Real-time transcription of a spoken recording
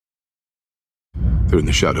They're in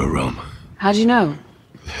the Shadow Realm. How'd you know?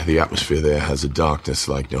 The atmosphere there has a darkness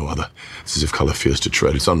like no other. It's as if color fears to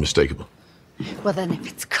tread. It's unmistakable. Well, then, if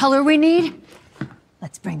it's color we need,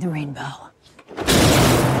 let's bring the rainbow.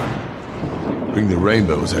 Bring the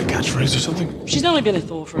rainbow. Is that a catchphrase or something? She's only been a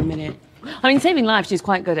Thor for a minute. I mean, saving lives she's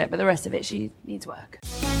quite good at, but the rest of it, she needs work.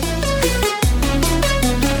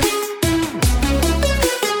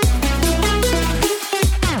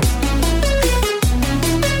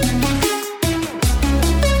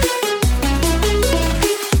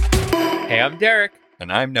 Hey, I'm Derek. And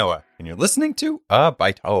I'm Noah, and you're listening to A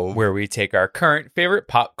Bite O, Where we take our current favorite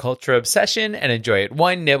pop culture obsession and enjoy it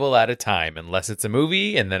one nibble at a time, unless it's a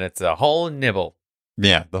movie, and then it's a whole nibble.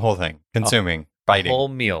 Yeah, the whole thing. Consuming, biting. A whole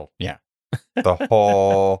meal. Yeah. The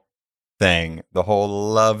whole thing. The whole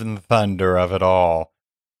love and thunder of it all.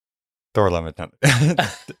 Thor, Love and Thunder.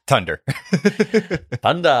 Thunder.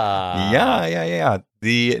 Thunder. Yeah.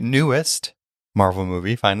 The newest Marvel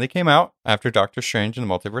movie finally came out after Doctor Strange and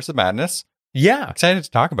the Multiverse of Madness. Yeah. Excited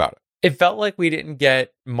to talk about it. It felt like we didn't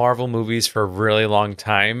get Marvel movies for a really long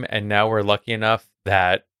time, and now we're lucky enough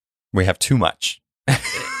that... We have too much.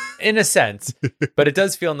 In a sense, but it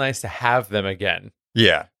does feel nice to have them again.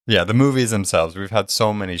 Yeah, the movies themselves. We've had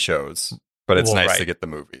so many shows, but it's nice to get the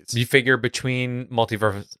movies. You figure between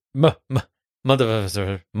Multiverse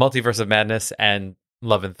of Madness and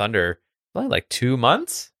Love and Thunder, only like 2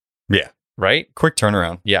 months? Yeah. Right? Quick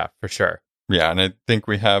turnaround. Yeah, for sure. Yeah, and I think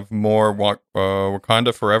we have more.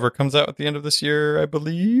 Wakanda Forever comes out at the end of this year, I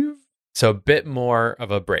believe. So a bit more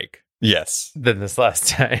of a break. Yes. Than this last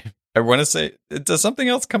time. I want to say, does something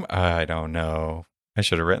else come? I don't know. I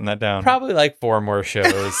should have written that down. Probably like 4 more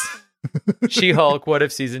shows. She-Hulk, What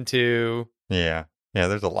If Season 2. Yeah,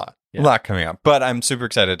 there's a lot. Yeah. A lot coming up. But I'm super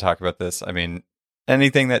excited to talk about this. I mean,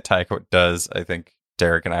 anything that Taika does, I think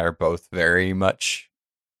Derek and I are both very much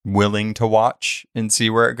willing to watch and see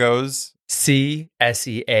where it goes. SEA,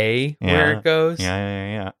 where it goes.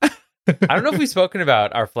 Yeah. I don't know if we've spoken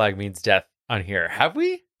about Our Flag Means Death on here. Have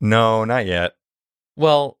we? No, not yet.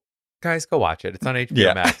 Well, guys, go watch it. It's on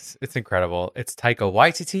HBO Max. It's incredible. It's Taika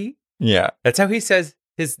Waititi. Yeah. That's how he says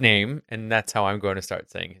his name, and that's how I'm going to start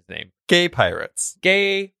saying his name. Gay Pirates.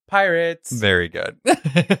 Gay Pirates. Very good.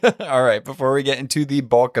 All right. Before we get into the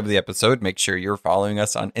bulk of the episode, make sure you're following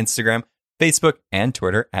us on Instagram, Facebook, and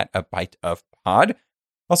Twitter at A Bite of Pod.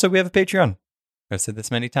 Also, we have a Patreon. I've said this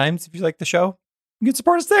many times. If you like the show, you can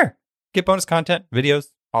support us there. Get bonus content, videos,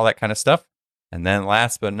 all that kind of stuff. And then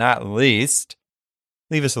last but not least,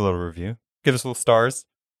 leave us a little review. Give us little stars.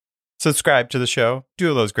 Subscribe to the show. Do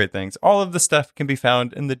all those great things. All of the stuff can be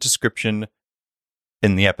found in the description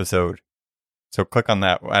in the episode. So click on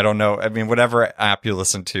that. I don't know. I mean, whatever app you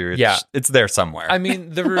listen to, it's there somewhere. I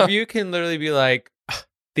mean, the review can literally be like,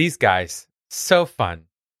 these guys, so fun.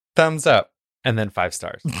 Thumbs up. And then 5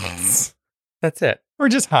 stars. That's it. Or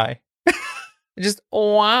just hi. Just,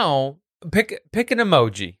 wow. Pick an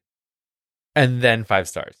emoji. And then 5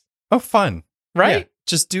 stars. Oh, fun. Right? Yeah.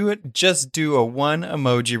 Just do it. Just do a 1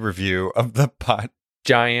 emoji review of the pot.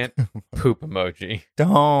 Giant poop emoji.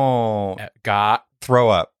 Don't. Throw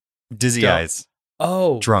up. Dizzy eyes.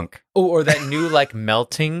 Oh. Drunk. Oh, or that new like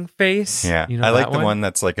melting face. Yeah. You know I like the one? one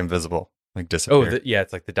that's like invisible. Like disappear. Oh,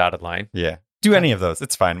 it's like the dotted line. Yeah. Do any of those.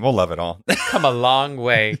 It's fine. We'll love it all. Come a long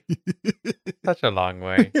way. Such a long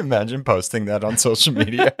way. Imagine posting that on social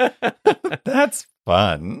media. That's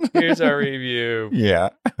fun. Here's our review. Yeah.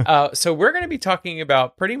 So we're going to be talking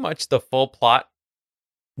about pretty much the full plot.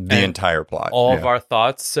 The entire plot. All of our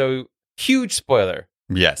thoughts. So huge spoiler.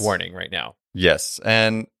 Yes. Warning right now. Yes.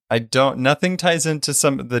 And nothing ties into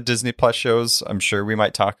some of the Disney Plus shows. I'm sure we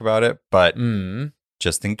might talk about it, but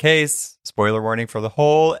just in case, spoiler warning for the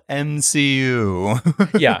whole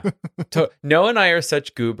MCU. Yeah. Noah and I are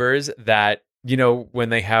such goobers that, you know, when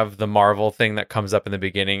they have the Marvel thing that comes up in the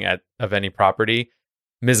beginning of any property,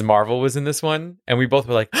 Ms. Marvel was in this one. And we both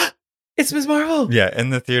were like, it's Ms. Marvel. Yeah. In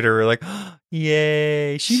the theater, we're like,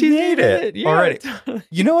 yay, she made it Yeah, already. totally.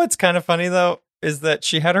 You know what's kind of funny, though, is that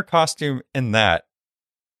she had her costume in that.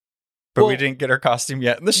 But we didn't get her costume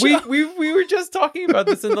yet in the show. We were just talking about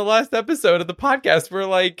this in the last episode of the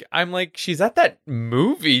podcast. I'm like, she's at that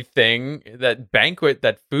movie thing, that banquet,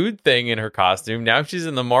 that food thing in her costume. Now she's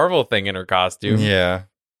in the Marvel thing in her costume. Yeah.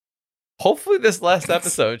 Hopefully this last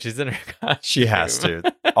episode, she's in her costume. She has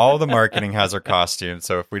to. All the marketing has her costume.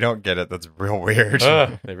 So if we don't get it, that's real weird.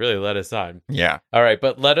 They really let us on. Yeah. All right.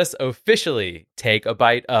 But let us officially take a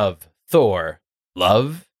bite of Thor,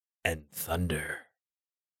 Love and Thunder.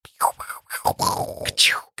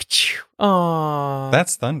 Aww.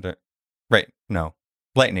 That's thunder. Right. No.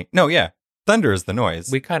 Lightning. No, yeah. Thunder is the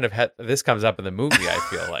noise. We kind of had this comes up in the movie, I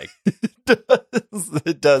feel like.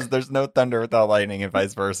 It does. There's no thunder without lightning and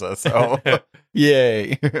vice versa. So,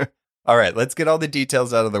 yay. All right, let's get all the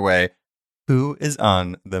details out of the way. Who is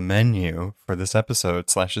on the menu for this episode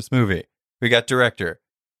 / this movie? We got director,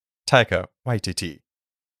 Taika Waititi.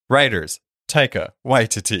 Writers, Taika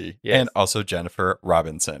Waititi. Yes. And also Jennifer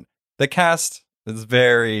Robinson. The cast is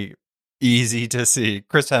very easy to see.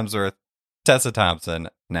 Chris Hemsworth, Tessa Thompson,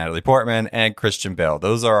 Natalie Portman, and Christian Bale.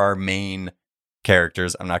 Those are our main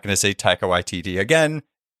characters. I'm not going to say Taika Waititi again,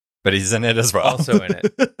 but he's in it as well. Also in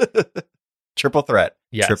it. Triple threat.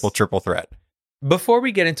 Yes. Triple threat. Before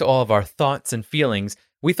we get into all of our thoughts and feelings,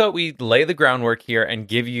 we thought we'd lay the groundwork here and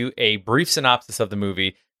give you a brief synopsis of the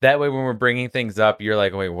movie. That way, when we're bringing things up, you're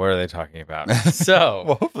like, wait, what are they talking about? So,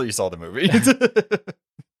 Well, hopefully you saw the movie.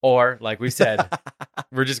 or like we said,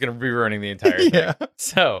 we're just going to be ruining the entire thing. Yeah.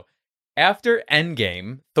 So, after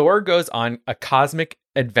Endgame, Thor goes on a cosmic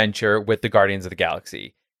adventure with the Guardians of the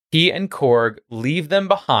Galaxy. He and Korg leave them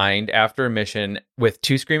behind after a mission with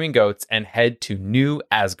 2 screaming goats and head to New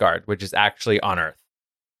Asgard, which is actually on Earth.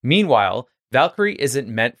 Meanwhile, Valkyrie isn't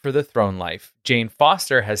meant for the throne life. Jane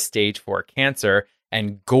Foster has stage 4 cancer,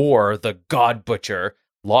 and Gore, the God Butcher,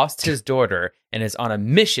 lost his daughter and is on a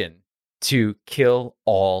mission to kill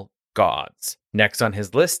all gods. Next on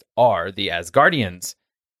his list are the Asgardians.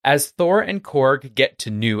 As Thor and Korg get to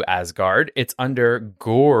New Asgard, it's under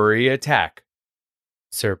gory attack.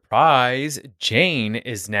 Surprise! Jane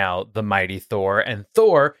is now the mighty Thor, and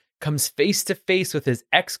Thor comes face to face with his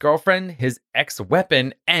ex-girlfriend, his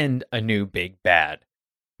ex-weapon, and a new big bad.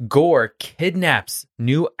 Gore kidnaps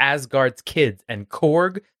New Asgard's kids, and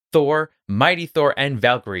Korg, Thor, Mighty Thor, and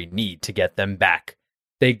Valkyrie need to get them back.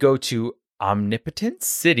 They go to Omnipotent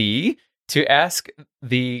City to ask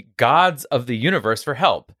the gods of the universe for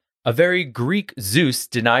help. A very Greek Zeus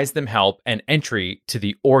denies them help and entry to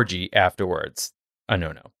the orgy afterwards. A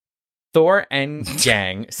no-no. Thor and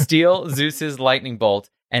gang steal Zeus's lightning bolt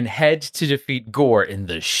and head to defeat Gore in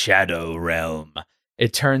the Shadow Realm.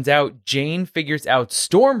 It turns out Jane figures out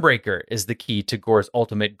Stormbreaker is the key to Gore's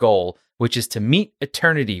ultimate goal, which is to meet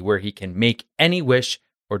eternity where he can make any wish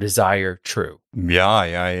or desire true.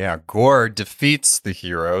 Yeah. Gore defeats the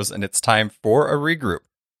heroes, and it's time for a regroup.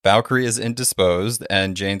 Valkyrie is indisposed,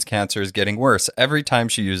 and Jane's cancer is getting worse every time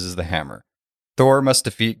she uses the hammer. Thor must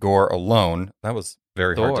defeat Gore alone. That was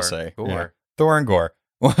very hard to say. Gore. Yeah. Thor and Gore.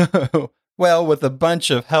 Well, with a bunch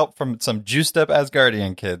of help from some juiced up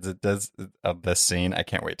Asgardian kids, it does this scene. I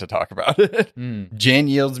can't wait to talk about it. Jane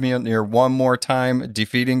yields Mjolnir one more time,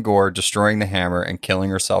 defeating Gore, destroying the hammer, and killing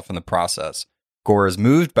herself in the process. Gore is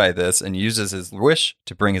moved by this and uses his wish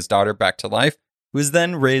to bring his daughter back to life, who is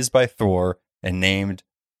then raised by Thor and named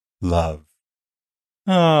Love.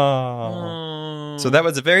 Oh. So that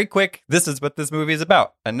was a very quick, this is what this movie is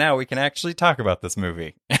about. And now we can actually talk about this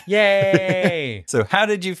movie. Yay! So how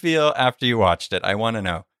did you feel after you watched it? I want to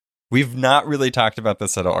know. We've not really talked about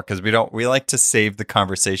this at all because we like to save the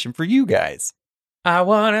conversation for you guys. I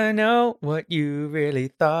want to know what you really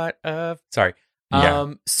thought of. Sorry.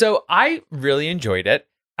 Yeah. So I really enjoyed it.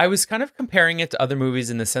 I was kind of comparing it to other movies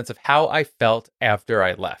in the sense of how I felt after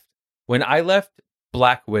I left. When I left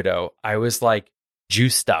Black Widow, I was like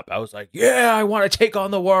juiced up. I was like, yeah, I want to take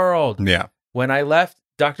on the world. Yeah. When I left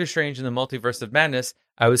Doctor Strange in the Multiverse of Madness,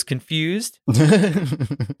 I was confused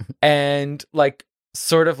and like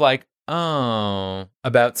sort of like, oh,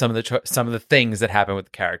 about some of the things that happen with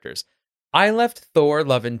the characters. I left Thor: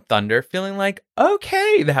 Love and Thunder feeling like,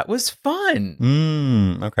 okay, that was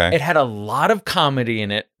fun. Okay. It had a lot of comedy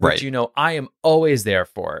in it, which Right. you know I am always there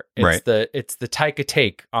for. It's Right. it's the Taika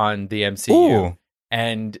take on the MCU. Ooh.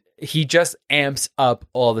 And he just amps up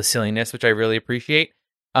all the silliness, which I really appreciate.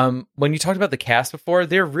 When you talked about the cast before,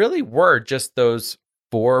 there really were just those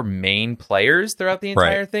 4 main players throughout the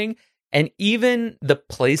entire Right. thing. And even the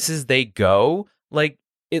places they go, like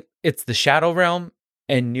it's the Shadow Realm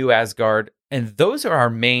and New Asgard, and those are our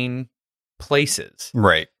main places.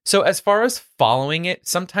 Right. So as far as following it,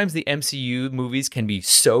 sometimes the MCU movies can be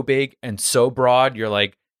so big and so broad, you're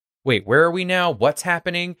like, wait, where are we now? What's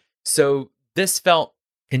happening? So this felt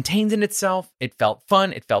contained in itself. It felt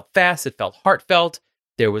fun. It felt fast. It felt heartfelt.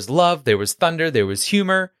 There was love. There was thunder. There was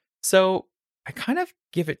humor. So I kind of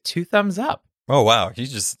give it 2 thumbs up. Oh, wow. You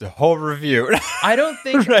just the whole review. I don't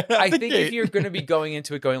think, Right out I the think gate. if you're going to be going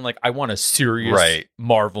into it going like, I want a serious Right.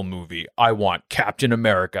 Marvel movie. I want Captain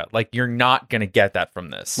America. Like, you're not going to get that from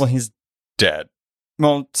this. Well, he's dead.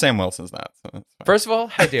 Well, Sam Wilson's not. So that's fine. First of all,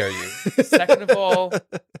 how dare you? Second of all,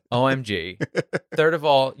 OMG. Third of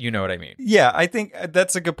all, you know what I mean. Yeah, I think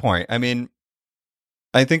that's a good point. I mean,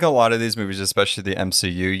 I think a lot of these movies, especially the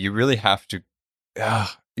MCU, you really have to,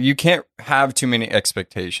 you can't have too many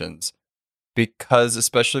expectations because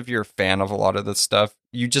especially if you're a fan of a lot of this stuff,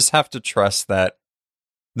 you just have to trust that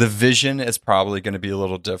the vision is probably going to be a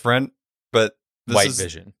little different, but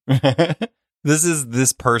Vision. This is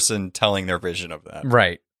this person telling their vision of that.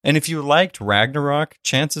 Right. And if you liked Ragnarok,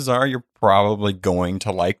 chances are you're probably going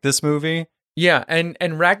to like this movie. Yeah, and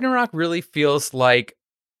Ragnarok really feels like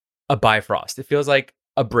a Bifrost. It feels like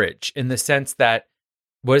a bridge in the sense that,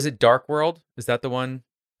 what is it, Dark World? Is that the one?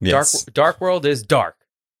 Yes. Dark World is dark,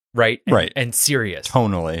 right? Right. And serious.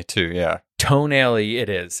 Tonally, too, yeah. Tonally it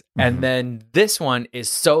is. And then this one is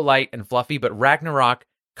so light and fluffy, but Ragnarok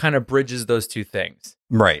kind of bridges those two things.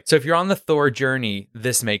 Right. So if you're on the Thor journey,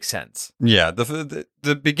 this makes sense. Yeah,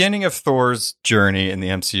 the beginning of Thor's journey in the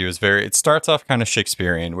MCU is it starts off kind of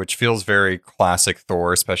Shakespearean, which feels very classic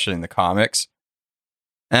Thor, especially in the comics.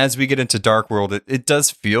 As we get into Dark World, it does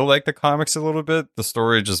feel like the comics a little bit. The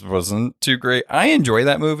story just wasn't too great. I enjoy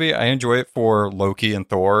that movie. I enjoy it for Loki and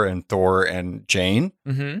Thor and Jane.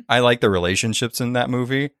 Mm-hmm. I like the relationships in that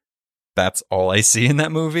movie. That's all I see in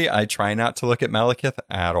that movie. I try not to look at Malekith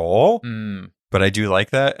at all, but I do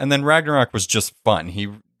like that. And then Ragnarok was just fun.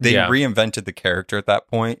 They reinvented the character at that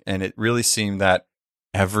point, and it really seemed that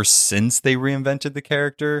ever since they reinvented the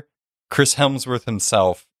character, Chris Hemsworth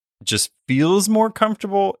himself just feels more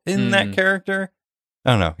comfortable in that character.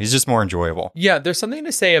 I don't know. He's just more enjoyable. Yeah, there's something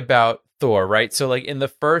to say about Thor, right? So like in the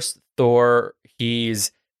first Thor,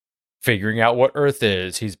 he's figuring out what Earth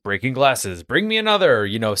is. He's breaking glasses. Bring me another,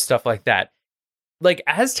 stuff like that. Like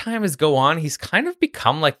as time has go on, he's kind of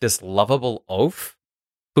become like this lovable oaf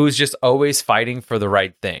who's just always fighting for the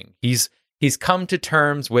right thing. He's come to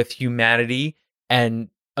terms with humanity and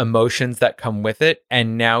emotions that come with it,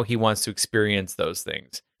 and now he wants to experience those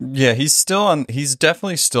things. Yeah, he's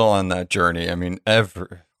definitely still on that journey. I mean,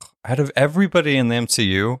 out of everybody in the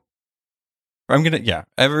MCU,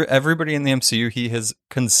 everybody in the MCU, he has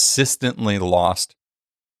consistently lost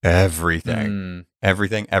everything.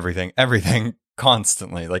 Everything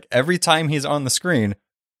constantly. Like every time he's on the screen,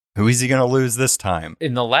 who is he going to lose this time?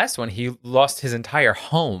 In the last one, he lost his entire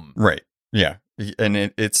home. Right. Yeah. And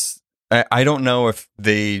it's I don't know if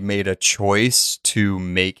they made a choice to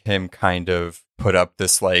make him kind of put up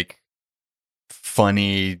this like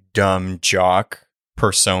funny, dumb jock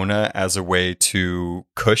persona as a way to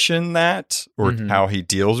cushion that or how he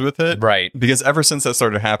deals with it. Right. Because ever since that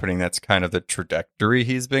started happening, that's kind of the trajectory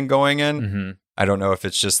he's been going in. Mm-hmm. I don't know if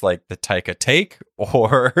it's just like the Taika take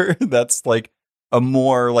or that's like a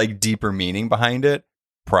more like deeper meaning behind it.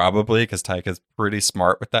 Probably because Taika's pretty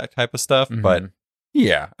smart with that type of stuff. Mm-hmm. But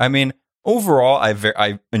yeah, I mean, overall,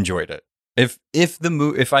 I enjoyed it.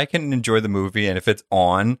 If I can enjoy the movie and if it's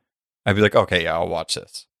on, I'd be like, okay, yeah, I'll watch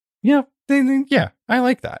this. Yeah, yeah, I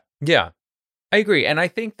like that. Yeah, I agree. And I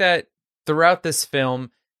think that throughout this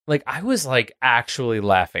film, like I was like actually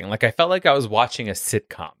laughing. Like I felt like I was watching a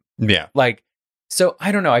sitcom. Yeah. Like, so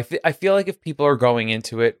I don't know. I feel like if people are going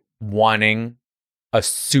into it wanting a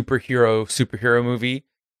superhero movie,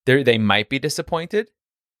 they might be disappointed.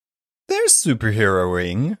 There's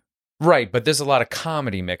superheroing. Right, but there's a lot of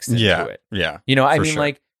comedy mixed into it. Yeah. I mean, sure.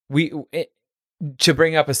 Like to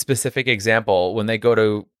bring up a specific example, when they go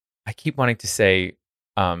to, I keep wanting to say,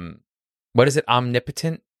 what is it?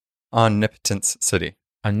 Omnipotent City.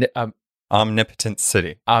 Omnipotent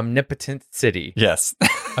City. Omnipotent City. Yes.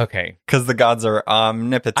 Okay. Because the gods are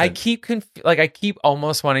omnipotent. I keep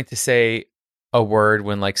almost wanting to say a word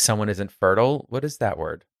when like someone isn't fertile. What is that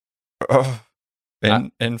word?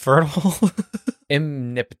 Infertile.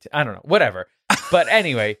 Omnipotent. I don't know. Whatever. But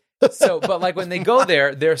anyway. But like when they go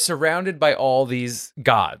there, they're surrounded by all these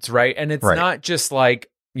gods, right? And it's not just like,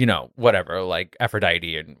 whatever, like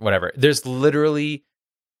Aphrodite and whatever. There's literally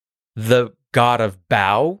the god of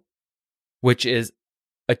Bao, which is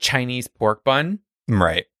a Chinese pork bun.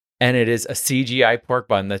 Right. And it is a CGI pork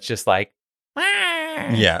bun that's just like,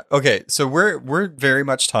 yeah. Okay. So we're very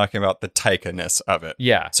much talking about the Taika-ness of it.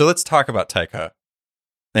 Yeah. So let's talk about Taika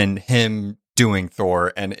and him doing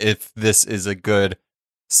Thor and if this is a good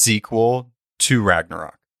sequel to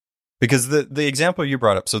Ragnarok. Because the example you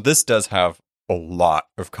brought up, so this does have a lot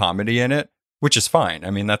of comedy in it, which is fine.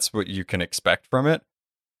 I mean, that's what you can expect from it.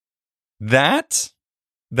 That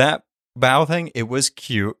bow thing, it was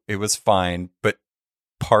cute, it was fine, but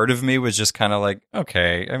part of me was just kind of like,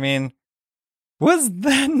 okay, I mean, was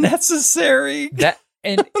that necessary? That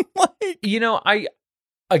and like,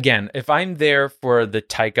 if I'm there for the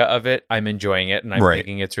Taika of it, I'm enjoying it and I'm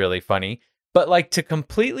thinking it's really funny. But like to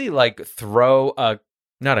completely like throw I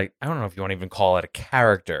don't know if you want to even call it a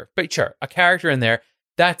character, but sure, a character in there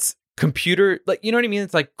that's computer, like, you know what I mean?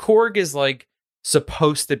 It's like Korg is like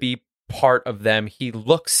supposed to be part of them. He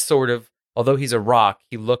looks sort of although he's a rock,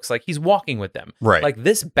 he looks like he's walking with them. Right. Like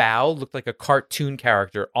this Bao looked like a cartoon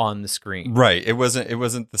character on the screen. Right. It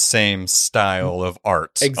wasn't the same style of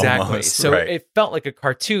art. Exactly. Almost. So right. it felt like a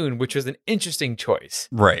cartoon, which was an interesting choice.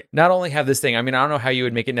 Right. Not only have this thing, I mean, I don't know how you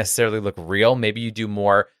would make it necessarily look real. Maybe you do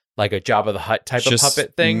more like a Jabba the Hutt type Just of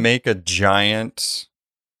puppet thing. Make a giant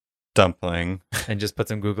dumpling. And just put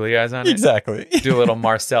some googly eyes on it. Exactly. Do a little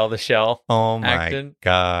Marcel the Shell. Oh my acting.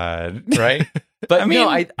 God. Right? But I mean, no,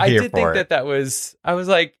 I here did for think that was, I was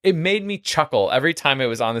like, it made me chuckle. Every time it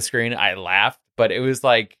was on the screen, I laughed, but it was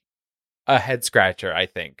like a head scratcher, I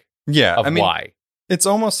think, Yeah. of I mean, why. it's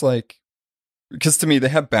almost like, because to me, they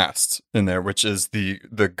have Bast in there, which is the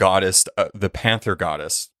goddess, the panther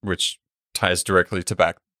goddess, which ties directly to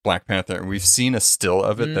Black Panther. And we've seen a still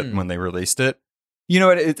of it that when they released it. You know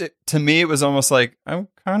what? It to me, it was almost like I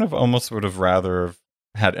kind of almost would have rather have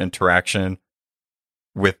had interaction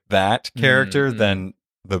with that character than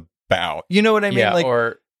the Bao. You know what I mean? Yeah, like,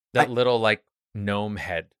 or that little like gnome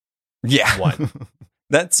head. yeah, one.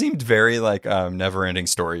 That seemed very like Never Ending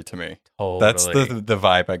Story to me. Totally. That's the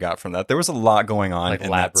vibe I got from that. There was a lot going on, like in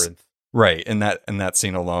Labyrinth. right in that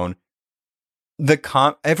scene alone.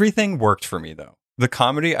 Everything worked for me though. The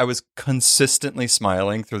comedy, I was consistently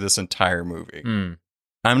smiling through this entire movie.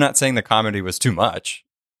 I'm not saying the comedy was too much,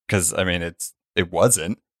 because I mean it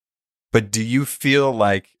wasn't. But do you feel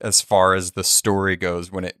like, as far as the story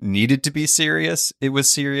goes, when it needed to be serious, it was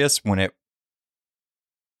serious? When it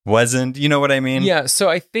wasn't, you know what I mean? Yeah, so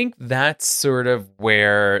I think that's sort of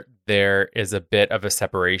where there is a bit of a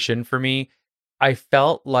separation for me. I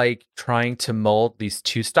felt like trying to mold these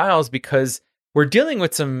two styles because we're dealing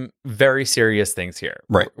with some very serious things here.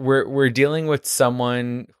 Right. We're dealing with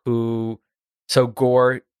someone who, so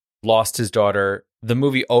Gore lost his daughter. The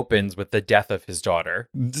movie opens with the death of his daughter.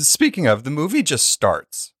 Speaking of, the movie just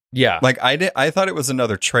starts. Yeah. Like I thought it was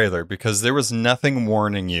another trailer because there was nothing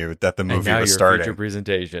warning you that the and movie now was your starting. feature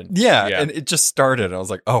presentation. Yeah, and it just started. I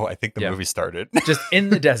was like, oh, I think the Yeah. movie started. Just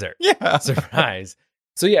in the desert. Yeah. Surprise.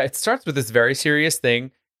 So yeah, it starts with this very serious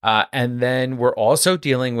thing. And then we're also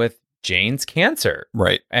dealing with Jane's cancer.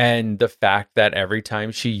 Right. And the fact that every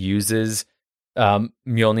time she uses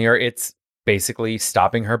Mjolnir, it's basically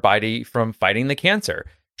stopping her body from fighting the cancer.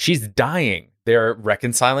 She's dying. They're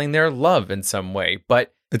reconciling their love in some way.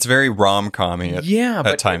 But It's very rom-com-y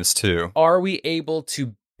at times too. Are we able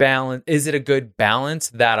to balance? Is it a good balance?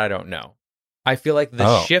 That I don't know. I feel like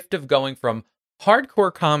the shift of going from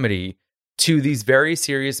hardcore comedy to these very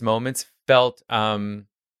serious moments felt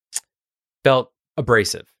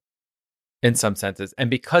abrasive in some senses. And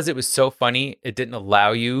because it was so funny, it didn't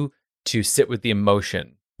allow you to sit with the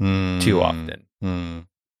emotion too often.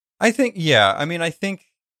 I think, yeah. I mean, I think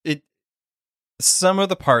some of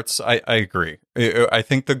the parts, I agree. I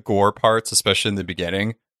think the gore parts, especially in the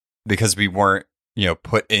beginning, because we weren't,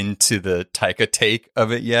 put into the Taika take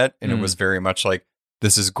of it yet. And it was very much like,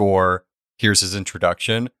 this is Gore. Here's his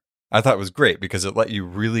introduction. I thought it was great because it let you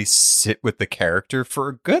really sit with the character for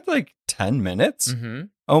a good, 10 minutes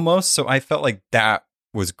almost. So I felt like that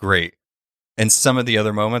was great. And some of the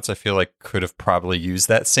other moments I feel like could have probably used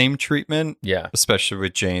that same treatment. Yeah. Especially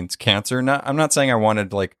with Jane's cancer. I'm not saying I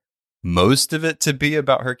wanted most of it to be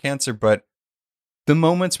about her cancer, but the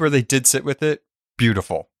moments where they did sit with it,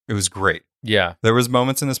 beautiful. It was great. Yeah. There was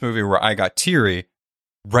moments in this movie where I got teary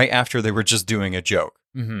right after they were just doing a joke.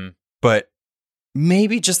 But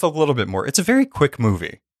maybe just a little bit more. It's a very quick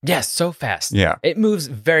movie. Yes, so fast. Yeah. It moves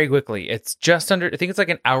very quickly. It's just under, I think it's like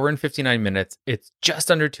an hour and 59 minutes. It's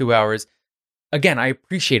just under 2 hours. Again, I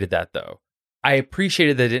appreciated that though. I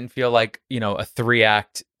appreciated that it didn't feel like, a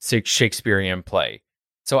 3-act Shakespearean play.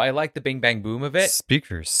 So I like the bing bang boom of it. Speak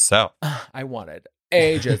for yourself. I wanted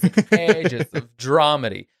ages of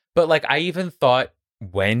dramedy. But I even thought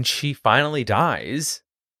when she finally dies,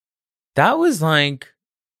 that was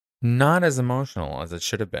not as emotional as it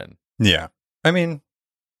should have been. Yeah. I mean,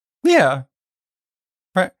 yeah.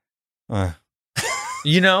 Right.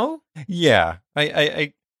 Yeah.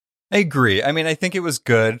 I agree. I mean, I think it was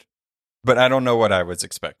good, but I don't know what I was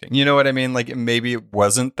expecting. You know what I mean? Maybe it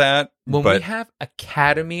wasn't that. When we have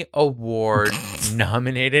Academy Award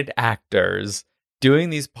nominated actors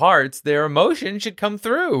doing these parts, their emotion should come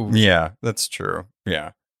through. Yeah, that's true.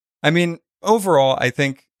 Yeah. I mean, overall, I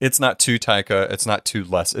think it's not too Taika. It's not too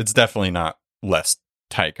less. It's definitely not less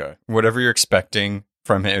Taika. Whatever you're expecting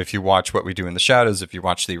from him, if you watch What We Do in the Shadows, if you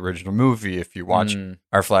watch the original movie, if you watch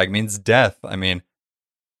Our Flag Means Death, I mean,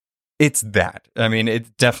 it's that. I mean,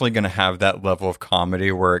 it's definitely going to have that level of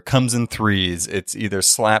comedy where it comes in threes. It's either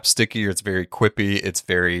slapsticky or it's very quippy. It's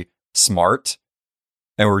very smart.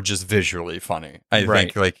 And we're just visually funny. I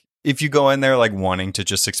think if you go in there like wanting to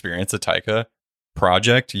just experience a Taika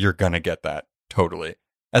project, you're going to get that. Totally.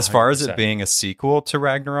 As far as it 100%. being a sequel to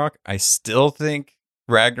Ragnarok, I still think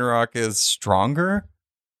Ragnarok is stronger,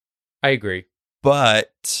 I agree.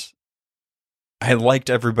 but I liked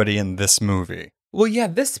everybody in this movie. Well, yeah,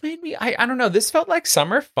 this made me, I don't know, this felt like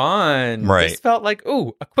summer fun. Right. This felt like,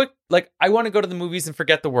 ooh, a quick, like, I want to go to the movies and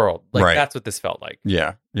forget the world. Like, Right. that's what this felt like.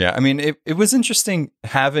 Yeah. Yeah. I mean, it was interesting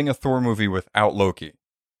having a Thor movie without Loki.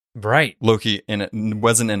 Right. Loki in it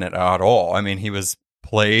wasn't in it at all. I mean, he was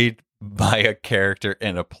played by a character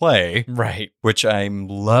in a play, Right. which I'm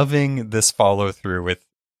loving this follow through with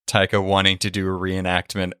Taika wanting to do a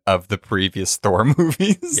reenactment of the previous Thor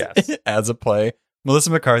movies Yes. as a play. Melissa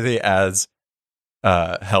McCarthy as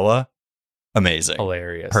Hela, amazing.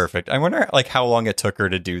 Hilarious. Perfect. I wonder like how long it took her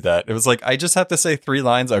to do that. It was like, I just have to say 3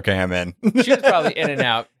 lines. Okay, I'm in. She was probably in and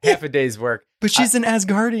out, half a day's work. But she's an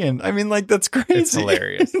Asgardian. I mean, like, that's crazy. It's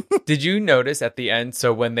hilarious. Did you notice at the end?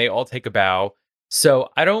 So when they all take a bow, so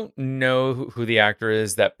I don't know who the actor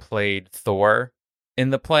is that played Thor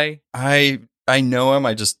in the play, I know him.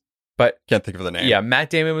 I just but can't think of the name. yeah,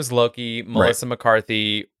 Matt Damon was Loki. Melissa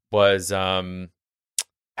McCarthy was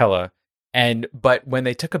Hela. But when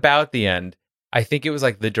they took a bow at the end, I think it was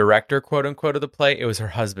like the director, quote unquote, of the play. It was her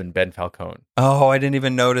husband, Ben Falcone. Oh, I didn't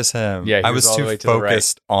even notice him. Yeah, he I was was all the too way to the right.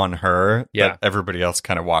 focused on her Yeah. that everybody else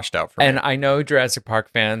kind of washed out for And me. I know Jurassic Park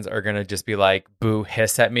fans are going to just be like, boo,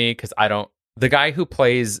 hiss at me because I don't. The guy who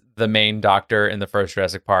plays the main doctor in the first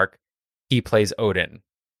Jurassic Park, he plays Odin.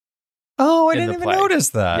 Oh, I in didn't the even play. notice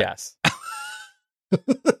that. Yes. Why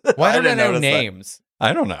don't I didn't know notice that. names?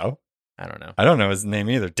 I don't know. I don't know. I don't know his name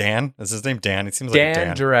either. Dan? Is his name Dan? It seems Dan, like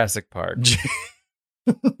Dan. Jurassic Park.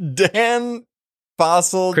 Dan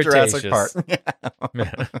Fossil Jurassic Park.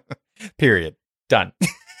 Period. Done.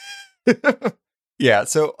 Yeah,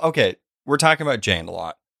 so, okay, we're talking about Jane a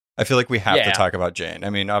lot. I feel like we have to Yeah. talk about Jane.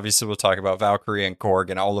 I mean, obviously, we'll talk about Valkyrie and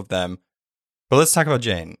Korg and all of them, but let's talk about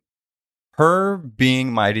Jane. Her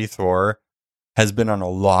being Mighty Thor has been on a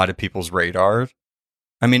lot of people's radar.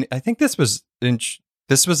 I mean, I think this was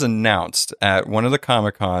announced at one of the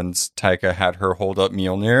Comic-Cons. Taika had her hold up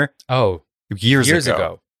Mjolnir Oh, years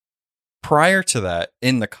ago. Prior to that,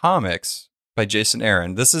 in the comics by Jason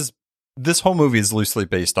Aaron, this whole movie is loosely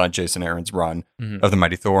based on Jason Aaron's run Mhm. of the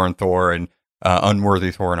Mighty Thor and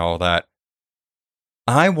Unworthy Thor and all that.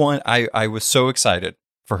 I was so excited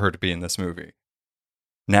for her to be in this movie.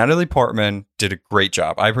 Natalie Portman did a great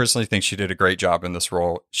job. I personally think she did a great job in this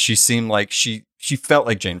role. She seemed like she felt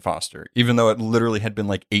like Jane Foster, even though it literally had been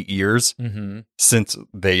like 8 years Mm-hmm. since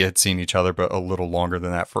they had seen each other, but a little longer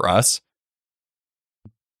than that for us.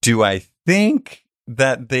 Do I think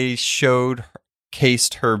that they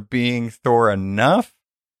cased her being Thor enough?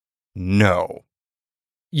 No.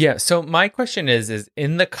 Yeah. So my question is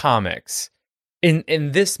in the comics, in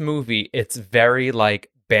this movie, it's very like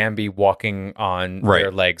Bambi walking on Right.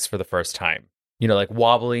 their legs for the first time. You know, like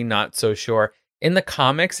wobbly, not so sure. In the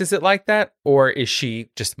comics, is it like that, or is she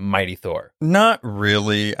just Mighty Thor? Not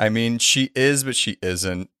really. I mean, she is, but she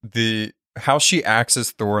isn't. How she acts as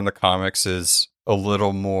Thor in the comics is a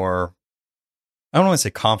little more, I don't want to say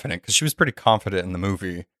confident, because she was pretty confident in the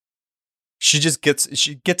movie. She just gets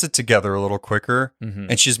it together a little quicker, Mm-hmm.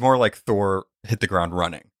 and she's more like Thor hit the ground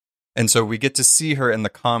running. And so we get to see her in the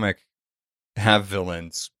comic have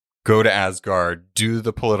villains, go to Asgard, do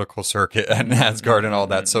the political circuit at Asgard and all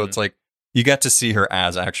that. So it's like you got to see her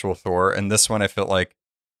as actual Thor. And this one, I felt like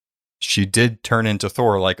she did turn into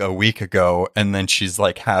Thor like a week ago, and then she's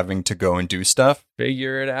like having to go and do stuff.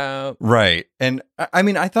 Figure it out. Right. And I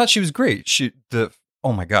mean, I thought she was great.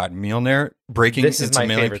 Oh my God, Mjolnir breaking This is into my a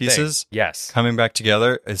million favorite pieces, thing. Yes. coming back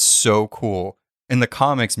together is so cool. In the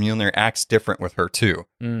comics, Mjolnir acts different with her too.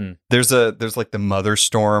 Mm. There's like the Mother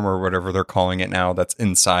Storm or whatever they're calling it now that's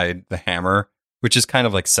inside the hammer, which is kind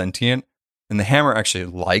of like sentient. And the hammer actually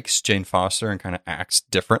likes Jane Foster and kind of acts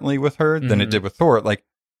differently with her than it did with Thor. Like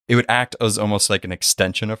it would act as almost like an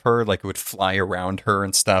extension of her, like it would fly around her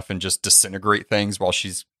and stuff and just disintegrate things while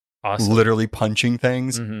she's Awesome. literally punching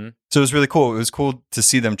things. Mm-hmm. So it was really cool. It was cool to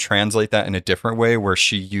see them translate that in a different way where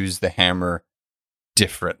she used the hammer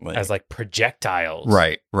differently. As like projectiles.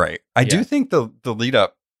 Right. I Yeah. do think the lead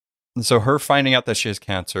up, so her finding out that she has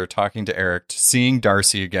cancer, talking to Eric, seeing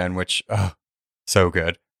Darcy again, which, so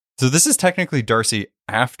good. So this is technically Darcy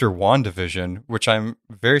after WandaVision, which I'm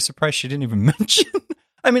very surprised she didn't even mention.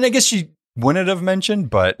 I mean, I guess she wouldn't have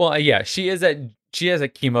mentioned, but Well, yeah, she has a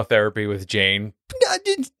chemotherapy with Jane.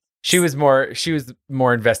 She was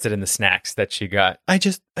more invested in the snacks that she got. I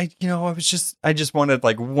just wanted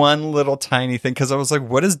like one little tiny thing because I was like,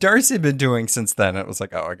 what has Darcy been doing since then? It was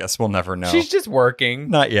like, oh, I guess we'll never know. She's just working.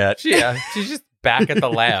 Not yet. She's just back at the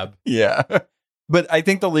lab. Yeah. But I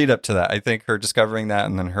think the lead up to that, I think her discovering that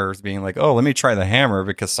and then her being like, oh, let me try the hammer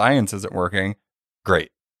because science isn't working.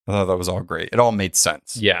 Great. I thought that was all great. It all made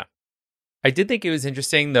sense. Yeah. I did think it was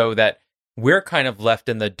interesting, though, that we're kind of left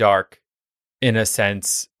in the dark in a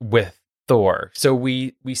sense with Thor. So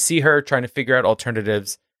we see her trying to figure out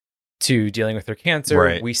alternatives to dealing with her cancer.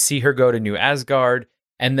 Right. We see her go to New Asgard,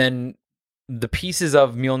 and then the pieces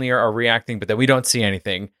of Mjolnir are reacting, but then we don't see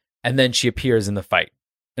anything. And then she appears in the fight.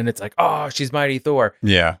 And it's like, oh, she's Mighty Thor.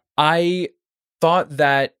 Yeah. I thought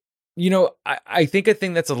that, I think a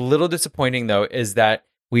thing that's a little disappointing, though, is that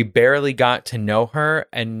we barely got to know her,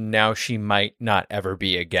 and now she might not ever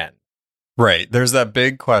be again. Right. There's that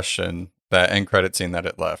big question, that end credit scene that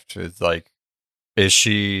it left. It's like, is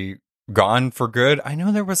she gone for good? I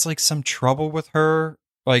know there was like some trouble with her,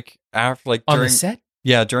 like after, like On during the set?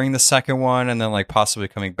 Yeah, during the second one, and then like possibly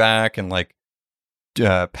coming back, and like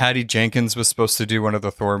Patty Jenkins was supposed to do one of the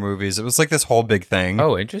Thor movies. It was like this whole big thing.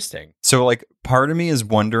 Oh, interesting. So like part of me is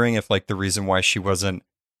wondering if like the reason why she wasn't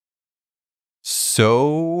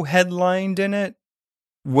so headlined in it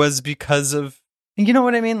was because of, you know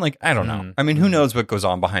what I mean? Like, I don't know. I mean, who knows what goes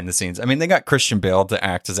on behind the scenes? I mean, they got Christian Bale to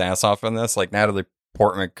act his ass off on this. Like, Natalie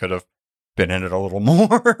Portman could have been in it a little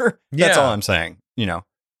more. That's all I'm saying,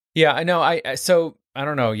 Yeah, I know. So I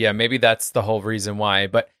don't know. Yeah, maybe that's the whole reason why.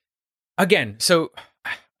 But again, so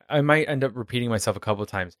I might end up repeating myself a couple of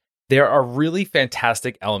times. There are really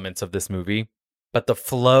fantastic elements of this movie, but the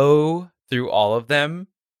flow through all of them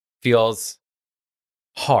feels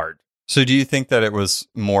hard. So do you think that it was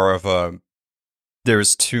more of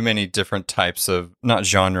there's too many different types of, not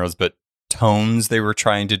genres, but tones they were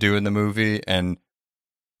trying to do in the movie, and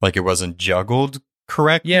like it wasn't juggled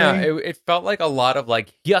correctly? Yeah, it felt like a lot of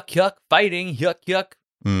like yuck yuck fighting, yuck yuck.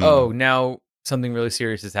 Oh, now something really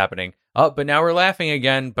serious is happening. Oh, but now we're laughing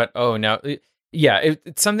again. But oh, now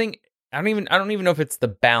it's something. I don't even know if it's the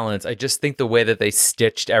balance. I just think the way that they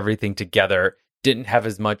stitched everything together didn't have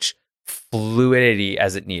as much fluidity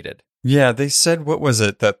as it needed. Yeah, they said, what was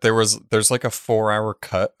it, that there's like a 4-hour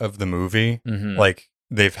cut of the movie. Mm-hmm. Like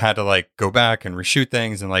they've had to like go back and reshoot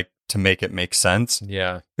things and like to make it make sense.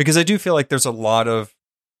 Yeah. Because I do feel like there's a lot of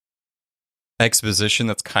exposition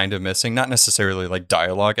that's kind of missing, not necessarily like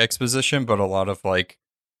dialogue exposition, but a lot of like,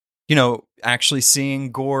 actually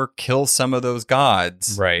seeing Gore kill some of those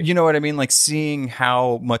gods. Right. You know what I mean? Like seeing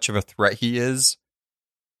how much of a threat he is,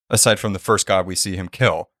 aside from the first god we see him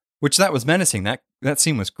kill, which that was menacing. That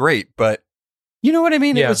scene was great, but you know what I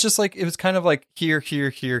mean? Yeah. It was just like, it was kind of like here.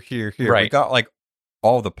 Right. We got like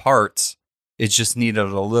all the parts. It just needed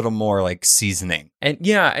a little more like seasoning. And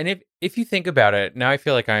yeah, and if you think about it, now I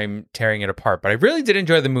feel like I'm tearing it apart, but I really did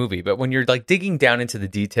enjoy the movie. But when you're like digging down into the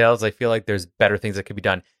details, I feel like there's better things that could be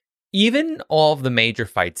done. Even all of the major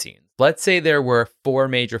fight scenes. Let's say there were 4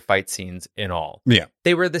 major fight scenes in all. Yeah.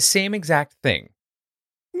 They were the same exact thing.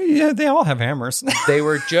 Yeah, they all have hammers. They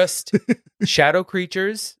were just shadow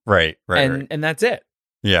creatures. Right. And that's it.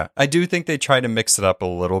 Yeah. I do think they try to mix it up a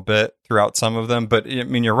little bit throughout some of them, but I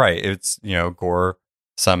mean, you're right. It's, Gore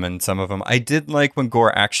summoned some of them. I did like when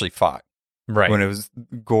Gore actually fought. Right. When it was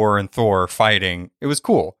Gore and Thor fighting, it was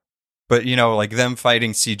cool. But, like them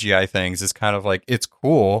fighting CGI things is kind of like, it's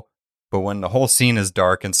cool. But when the whole scene is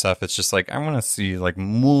dark and stuff, it's just like, I want to see like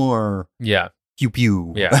more. Yeah. Pew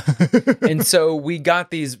pew. Yeah. And so we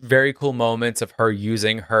got these very cool moments of her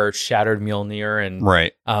using her shattered Mjolnir and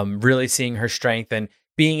right. Really seeing her strength and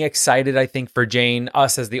being excited, I think, for Jane,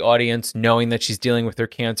 us as the audience, knowing that she's dealing with her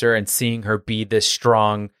cancer and seeing her be this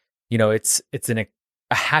strong. It's a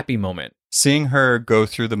happy moment. Seeing her go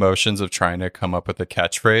through the motions of trying to come up with a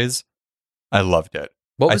catchphrase, I loved it.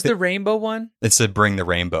 What was the rainbow one? It said, "Bring the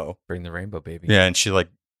rainbow." Bring the rainbow, baby. Yeah, and she like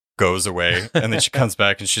goes away, and then she comes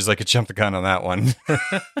back, and she's like, "I jumped the gun on that one."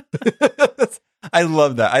 I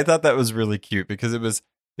love that. I thought that was really cute because it was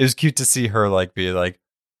cute to see her like be like,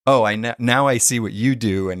 "Oh, now I see what you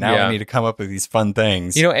do, and now I need to come up with these fun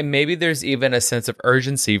things." And maybe there's even a sense of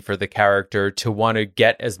urgency for the character to want to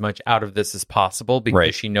get as much out of this as possible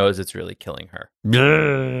because she knows it's really killing her.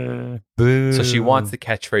 So she wants the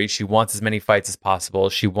catchphrase. She wants as many fights as possible.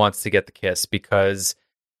 She wants to get the kiss because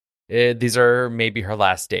these are maybe her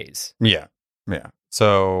last days. Yeah.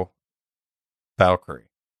 So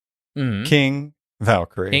Valkyrie. Mm-hmm. King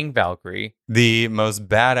Valkyrie. The most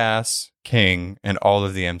badass king in all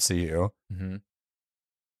of the MCU. Mm-hmm.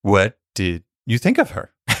 What did you think of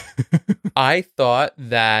her? I thought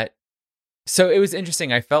that So it was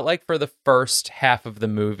interesting. I felt like for the first half of the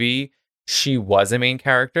movie, she was a main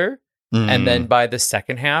character. And then by the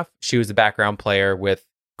second half, she was a background player with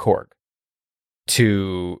Korg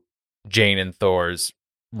to Jane and Thor's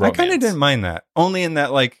romance. I kind of didn't mind that. Only in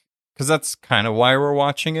that, like, because that's kind of why we're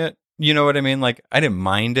watching it. You know what I mean? Like, I didn't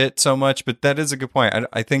mind it so much, but that is a good point.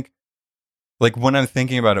 I think, like, when I'm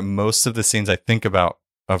thinking about it, most of the scenes I think about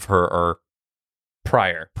of her are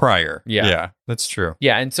prior. Yeah, that's true.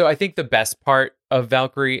 Yeah, and so I think the best part of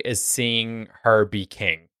Valkyrie is seeing her be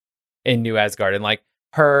king in New Asgard. And, like,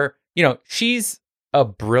 her, you know, she's a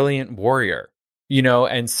brilliant warrior, you know,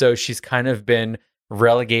 and so she's kind of been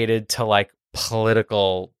relegated to, like,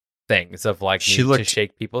 political things of, like, She need looked- to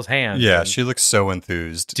shake people's hands. Yeah, and she looks so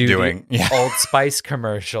enthused do doing. the Old Spice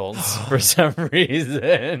commercials for some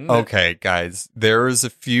reason. Okay, guys, there is a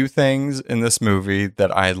few things in this movie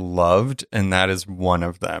that I loved, and that is one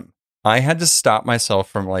of them. I had to stop myself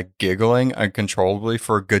from, like, giggling uncontrollably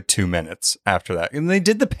for a good 2 minutes after that. And they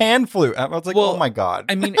did the pan flute. I was like, Well, oh my God.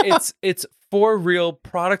 I mean, it's for real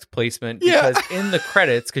product placement Yeah. because in the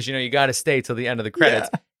credits, because, you know, you got to stay till the end of the credits,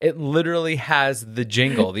 it literally has the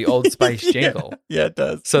jingle, the Old Spice jingle. Yeah, it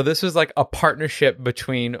does. So this was like a partnership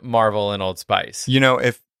between Marvel and Old Spice. You know,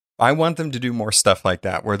 if I want them to do more stuff like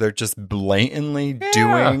that, where they're just blatantly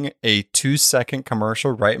doing a 2-second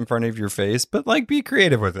commercial right in front of your face, but, like, be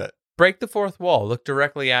creative with it. Break the fourth wall, look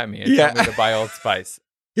directly at me and Yeah. tell me to buy Old Spice.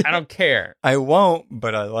 I don't care. I won't,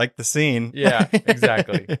 but I like the scene. Yeah,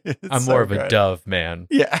 exactly. It's I'm so more of a good. dove man.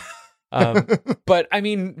 Yeah. But I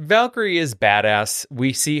mean, Valkyrie is badass.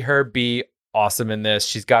 We see her be awesome in this.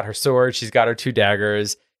 She's got her sword. She's got her 2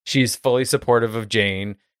 daggers. She's fully supportive of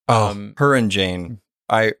Jane. Her and Jane.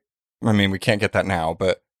 I mean, we can't get that now,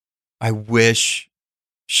 but I wish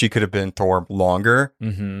she could have been Thor longer.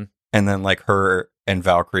 Mm-hmm. And then, like, her and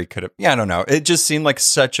Valkyrie could have. Yeah, I don't know. It just seemed like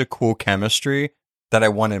such a cool chemistry that I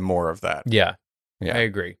wanted more of that. Yeah, Yeah. I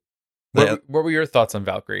agree. Yeah. What were your thoughts on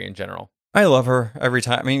Valkyrie in general? I love her every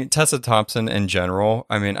time. I mean, Tessa Thompson in general.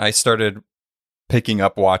 I mean, I started picking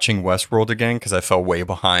up watching Westworld again because I fell way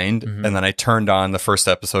behind. Mhm. And then I turned on the first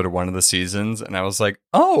episode of one of the seasons and I was like,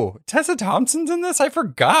 oh, Tessa Thompson's in this? I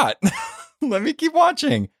forgot. Let me keep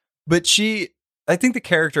watching. But I think the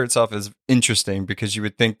character itself is interesting because you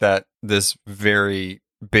would think that this very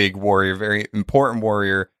big warrior, very important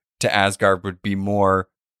warrior to Asgard would be more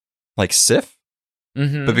like Sif.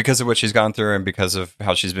 Mm-hmm. But because of what she's gone through and because of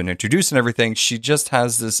how she's been introduced and everything, she just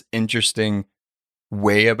has this interesting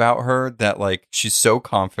way about her that, like, she's so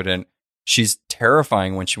confident. She's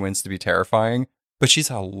terrifying when she wants to be terrifying, but she's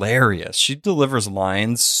hilarious. She delivers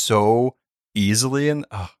lines so easily and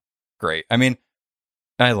great. I mean,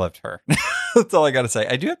 I loved her. That's all I got to say.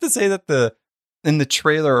 I do have to say that in the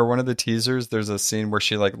trailer or one of the teasers, there's a scene where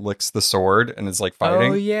she, like, licks the sword and is, like,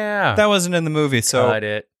 fighting. Oh yeah, That wasn't in the movie. So cut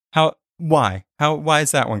it. why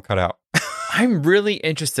is that one cut out? I'm really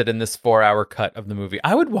interested in this 4-hour cut of the movie.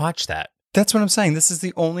 I would watch that. That's what I'm saying. This is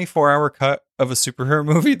the only 4-hour cut of a superhero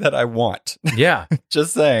movie that I want. Yeah,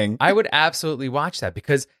 Just saying. I would absolutely watch that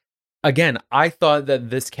because, again, I thought that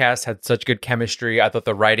this cast had such good chemistry. I thought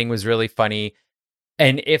the writing was really funny.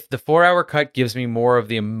 And if the 4-hour cut gives me more of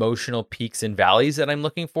the emotional peaks and valleys that I'm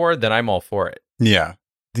looking for, then I'm all for it. Yeah.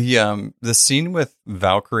 The scene with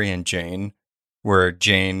Valkyrie and Jane, where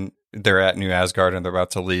they're at New Asgard and they're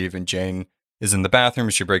about to leave, and Jane is in the bathroom.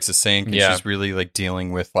 She breaks a sink, and Yeah. she's really, like,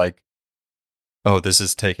 dealing with, like, oh, this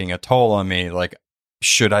is taking a toll on me. Like,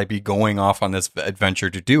 should I be going off on this adventure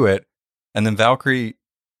to do it? And then Valkyrie,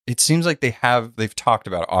 it seems like they've talked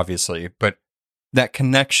about it, obviously, but that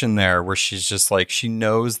connection there where she's just like, she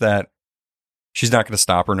knows that she's not going to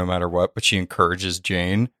stop her no matter what, but she encourages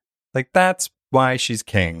Jane. Like, that's why she's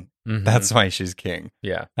king. Mhm. That's why she's king.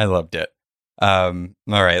 Yeah. I loved it. All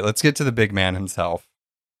right, let's get to the big man himself.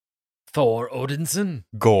 Thor Odinson.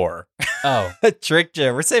 Gore. Oh, Tricked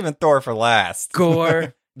you. We're saving Thor for last.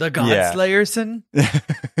 Gore, the God Yeah. Slayerson.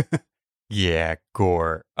 Yeah,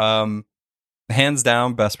 Gore. Hands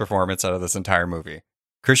down, best performance out of this entire movie.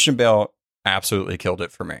 Christian Bale absolutely killed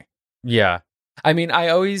it for me. Yeah. I mean, I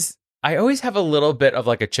always have a little bit of,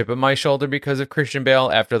 like, a chip on my shoulder because of Christian Bale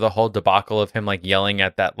after the whole debacle of him, like, yelling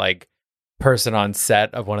at that, like, person on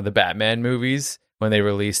set of one of the Batman movies when they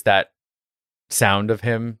released that sound of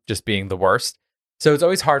him just being the worst. So it's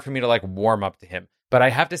always hard for me to, like, warm up to him. But I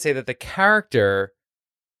have to say that the character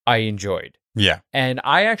I enjoyed. Yeah. And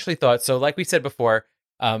I actually thought, so like we said before,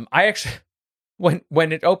 I actually,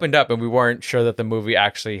 when it opened up and we weren't sure that the movie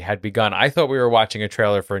actually had begun, I thought we were watching a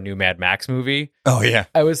trailer for a new Mad Max movie. Oh, yeah.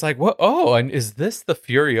 I was like, what? Oh, and is this the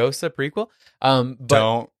Furiosa prequel? But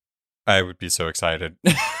Don't. I would be so excited.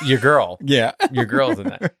 your girl's Yeah. in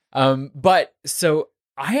that. But so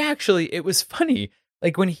it was funny.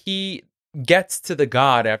 Like when he gets to the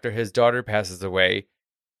god after his daughter passes away,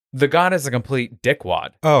 the god is a complete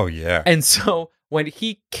dickwad. Oh, yeah. And so when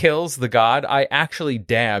he kills the god, I actually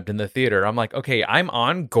dabbed in the theater. I'm like, okay, I'm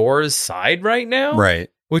on Gore's side right now. Right.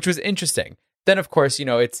 Which was interesting. Then, of course,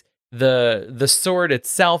 it's the sword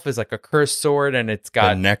itself is like a cursed sword, and it's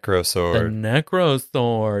got the necro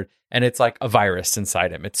sword. And it's like a virus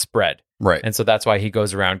inside him. It's spread. Right. And so that's why he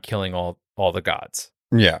goes around killing all the gods.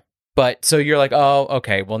 Yeah. But so you're like, oh,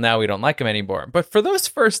 okay, well, now we don't like him anymore. But for those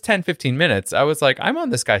first 10, 15 minutes, I was like, I'm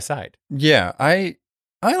on this guy's side. Yeah, I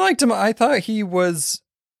liked him. I thought he was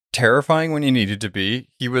terrifying when he needed to be.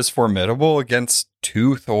 He was formidable against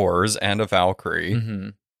 2 Thors and a Valkyrie. Mm-hmm.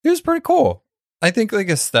 He was pretty cool. I think, like,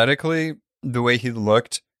 aesthetically, the way he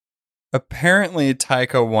looked, apparently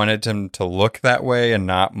Taika wanted him to look that way and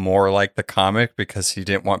not more like the comic because he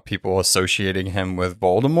didn't want people associating him with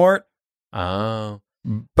Voldemort. Oh.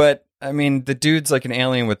 But, I mean, the dude's like an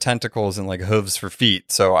alien with tentacles and, like, hooves for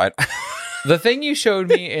feet, so I... The thing you showed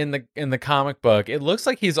me in the comic book, it looks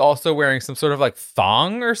like he's also wearing some sort of, like,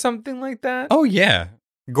 thong or something like that. Oh, yeah.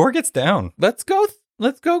 Gore gets down. Let's go,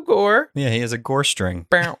 Gore. Yeah, he has a gore string.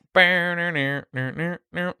 Let's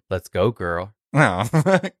go, girl.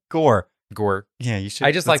 Oh, Gore. Yeah, you should.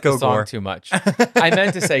 I just like the song Gore. too much. I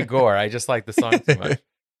meant to say Gore. I just like the song too much.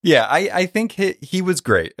 Yeah, I think he was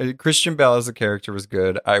great. Christian Bale as a character was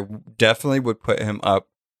good. I definitely would put him up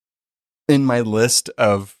in my list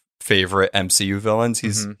of favorite MCU villains.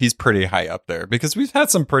 He's pretty high up there because we've had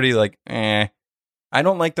some pretty I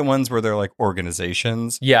don't like the ones where they're like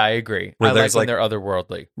organizations. Yeah, I agree. Where I there's like when they're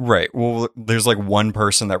otherworldly. Right. Well, there's like one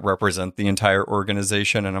person that represents the entire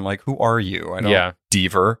organization, and I'm like, who are you? I don't. Yeah.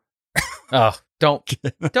 Deaver. Oh, don't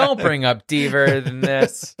bring up Deaver in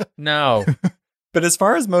this. No. But as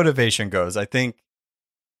far as motivation goes, I think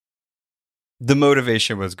the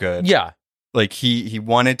motivation was good. Yeah. Like he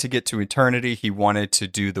wanted to get to eternity. He wanted to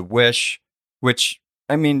do the wish, which,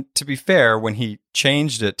 I mean, to be fair, when he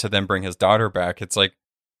changed it to then bring his daughter back, it's like,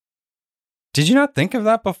 did you not think of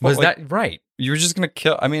that before? Was like, that right? You were just going to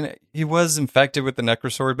kill. I mean, he was infected with the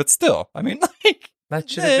necrosword, but still, I mean, like. That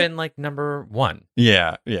should have been like number 1.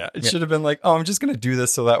 Yeah. It should have been like, oh, I'm just going to do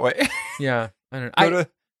this so that way. Yeah. I don't know.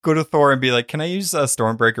 Go to Thor and be like, can I use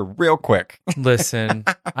Stormbreaker real quick? Listen,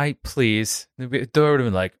 please. Thor would have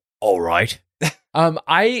been like, all right.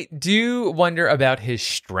 I do wonder about his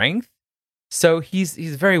strength. So he's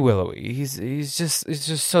very willowy. He's just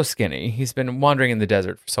so skinny. He's been wandering in the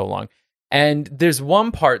desert for so long. And there's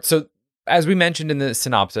one part. So as we mentioned in the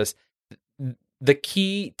synopsis, the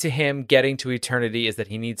key to him getting to eternity is that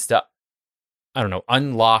he needs to, I don't know,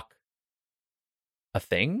 unlock a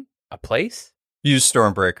thing, a place. Use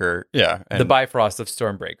Stormbreaker, yeah. The Bifrost of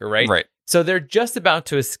Stormbreaker, right? Right. So they're just about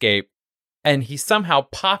to escape, and he somehow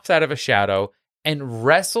pops out of a shadow and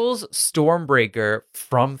wrestles Stormbreaker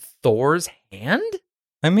from Thor's hand?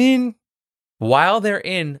 I mean, while they're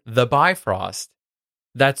in the Bifrost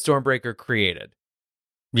that Stormbreaker created.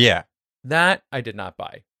 Yeah. That I did not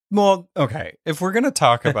buy. Well, okay. If we're going to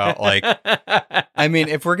talk about like, I mean,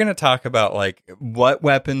 if we're going to talk about like what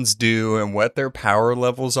weapons do and what their power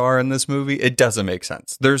levels are in this movie, it doesn't make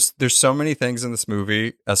sense. There's so many things in this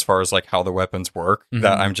movie as far as like how the weapons work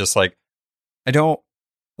that I'm just like, I don't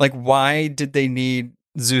like, why did they need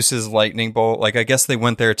Zeus's lightning bolt? Like, I guess they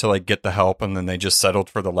went there to like get the help and then they just settled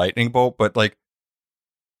for the lightning bolt. But like,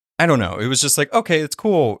 I don't know. It was just like, okay, it's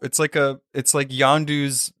cool. It's like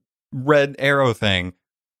Yondu's red arrow thing.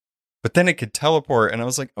 But then it could teleport, and I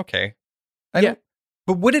was like, okay. But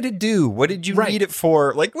what did it do? What did you need it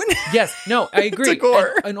for? Like when? Yes, no, I agree.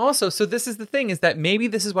 Gore. And also, so this is the thing, is that maybe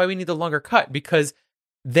this is why we need the longer cut, because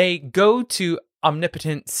they go to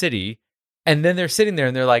Omnipotent City, and then they're sitting there,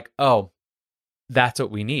 and they're like, oh, that's what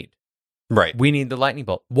we need. Right. We need the lightning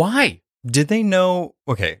bolt. Why? Did they know?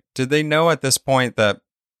 Okay. Did they know at this point that?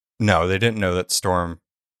 No, they didn't know that Storm.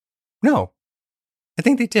 No, I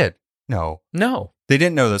think they did. No. They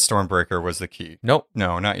didn't know that Stormbreaker was the key. Nope.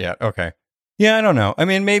 No, not yet. Okay. Yeah, I don't know. I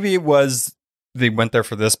mean, maybe it was they went there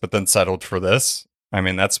for this, but then settled for this. I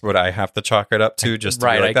mean, that's what I have to chalk it up to. Just to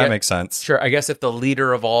be like, that makes sense. Sure. I guess if the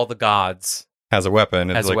leader of all the gods has a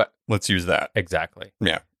weapon, it's like, let's use that. Exactly.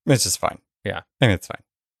 Yeah. It's just fine. Yeah. I mean, it's fine.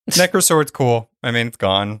 Necrosword's cool. I mean, it's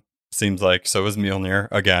gone. Seems like. So is Mjolnir.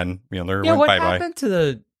 Again, Mjolnir went bye-bye. What happened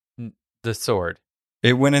to the sword?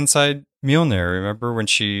 It went inside Mjolnir. Remember when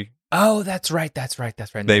she... Oh, that's right. They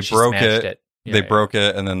broke it. Yeah, they broke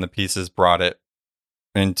it, and then the pieces brought it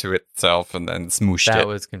into itself, and then smooshed it. That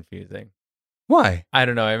was confusing. Why? I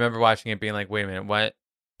don't know. I remember watching it being like, wait a minute, what?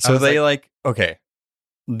 So they like, okay.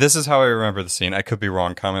 This is how I remember the scene. I could be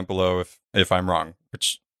wrong. Comment below if I'm wrong,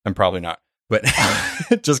 which I'm probably not. But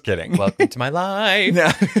just kidding. Welcome to my life.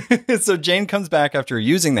 Yeah. So Jane comes back after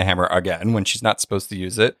using the hammer again when she's not supposed to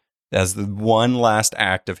use it as the one last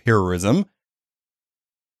act of heroism.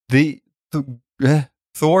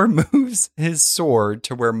 Thor moves his sword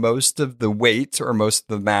to where most of the weight or most of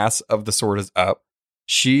the mass of the sword is up.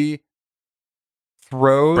 She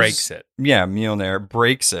Breaks it. Yeah, Mjolnir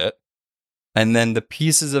breaks it. And then the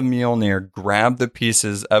pieces of Mjolnir grab the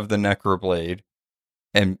pieces of the Necroblade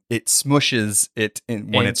and it smushes it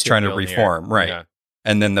when it's Into trying to Mjolnir. reform. Right. Yeah.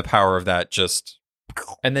 And then the power of that just...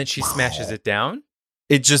 And then she smashes it down.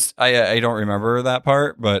 It just... I don't remember that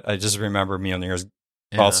part, but I just remember Mjolnir is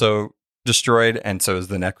also destroyed, and so is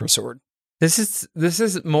the Necrosword. This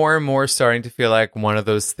is more and more starting to feel like one of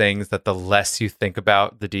those things that the less you think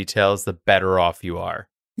about the details, the better off you are.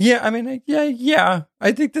 Yeah, I mean, yeah.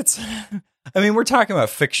 I think that's... I mean, we're talking about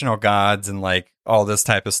fictional gods and like all this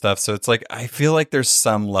type of stuff, so it's like I feel like there's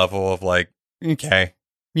some level of like, okay,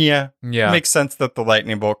 yeah, Yeah. makes sense that the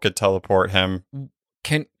lightning bolt could teleport him.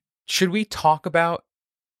 Should we talk about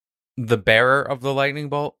the bearer of the lightning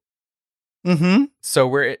bolt? Mm-hmm.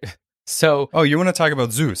 So you want to talk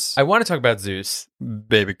about Zeus? I want to talk about Zeus,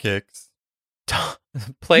 Baby cakes.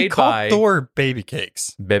 played He called by Thor baby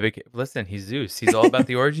cakes. Listen, he's Zeus. He's all about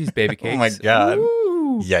the orgies, baby cakes. Oh my God.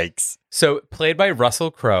 Woo! Yikes. So played by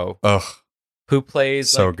Russell Crowe, Ugh, who plays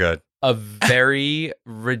so like, good. a very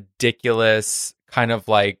ridiculous kind of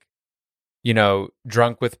like,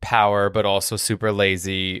 drunk with power, but also super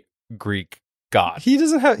lazy Greek god. He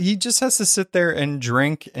just has to sit there and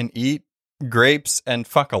drink and eat grapes and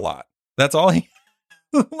fuck a lot. That's all he,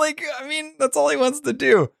 that's all he wants to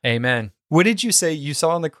do. Amen. What did you say? You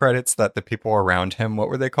saw in the credits that the people around him, what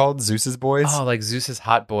were they called? Zeus's boys? Oh, like Zeus's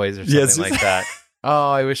hot boys or something like that.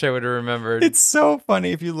 Oh, I wish I would have remembered. It's so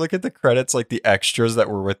funny. If you look at the credits, like the extras that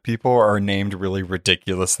were with people are named really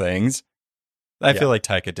ridiculous things. I feel like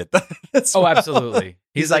Taika did that. as well. Absolutely.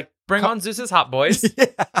 He's like, bring on Zeus's hot boys. Yeah,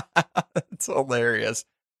 it's hilarious.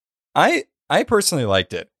 I personally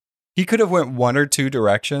liked it. He could have went one or two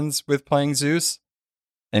directions with playing Zeus,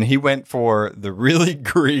 and he went for the really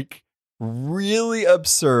Greek, really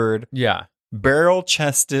absurd,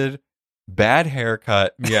 barrel-chested, bad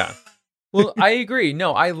haircut. Yeah. Well, I agree.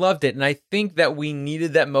 No, I loved it. And I think that we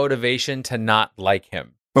needed that motivation to not like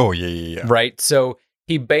him. Oh, yeah. Right? So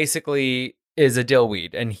he basically is a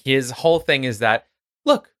dillweed. And his whole thing is that,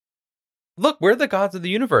 look, we're the gods of the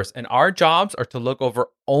universe. And our jobs are to look over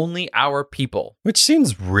only our people. Which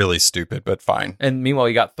seems really stupid, but fine. And meanwhile,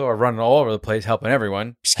 you got Thor running all over the place, helping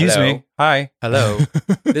everyone. Excuse me. Hi. Hello.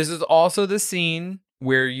 This is also the scene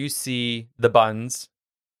where you see the buns.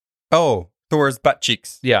 Oh, Thor's butt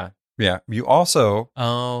cheeks. Yeah. Yeah. You also...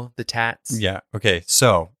 Oh, the tats. Yeah. Okay.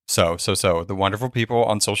 So, the wonderful people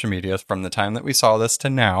on social media from the time that we saw this to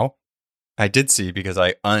now, I did see because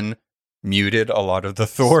I unmuted a lot of the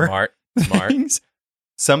Thor Smart. things.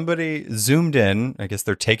 Somebody zoomed in. I guess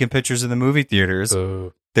they're taking pictures in the movie theaters.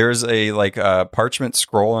 Ooh. There's a parchment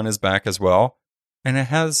scroll on his back as well. And it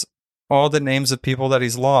has all the names of people that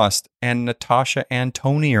he's lost. And Natasha and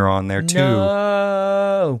Tony are on there too.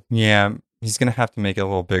 No. Yeah. He's going to have to make it a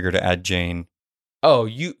little bigger to add Jane. Oh,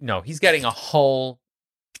 he's getting a whole...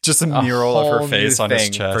 Just a mural of her face on his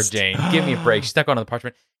thing chest. for Jane. Give me a break. She's stuck on the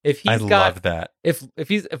parchment. Love that.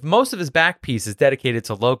 If most of his back piece is dedicated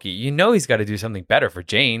to Loki, he's got to do something better for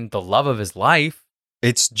Jane, the love of his life.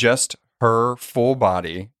 It's just her full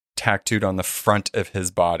body tattooed on the front of his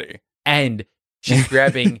body. And she's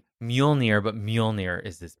grabbing Mjolnir, but Mjolnir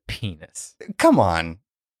is his penis. Come on.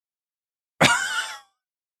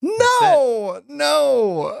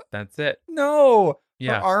 No. That's it. No.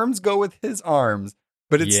 Yeah. Her arms go with his arms,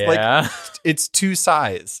 but it's Yeah. like it's two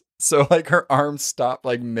size. So like her arms stop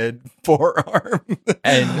like mid forearm.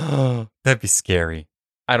 And that'd be scary.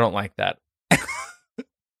 I don't like that.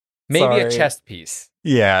 Maybe Sorry. a chest piece.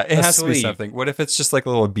 Yeah, it A has to be sleeve. something. What if it's just like a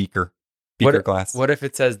little beaker glass? What if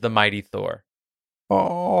it says the mighty Thor?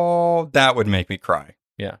 Oh, that would make me cry.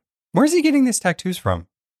 Yeah. Where's he getting these tattoos from?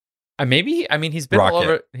 He's been all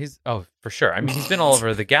over. For sure. He's been all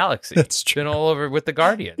over the galaxy. That's true. Been all over with the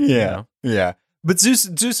Guardians. Yeah, yeah. But Zeus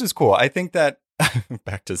is cool. I think that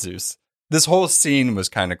back to Zeus. This whole scene was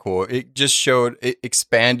kind of cool. It just it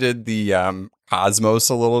expanded the cosmos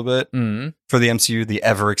a little bit for the MCU. The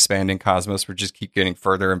ever expanding cosmos would just keep getting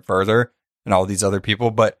further and further, and all these other people.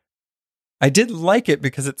 But I did like it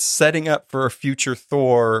because it's setting up for a future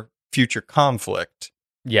Thor, future conflict.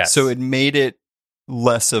 Yes. So it made it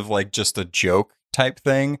less of like just a joke type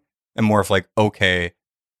thing and more of like, okay,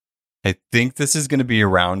 I think this is going to be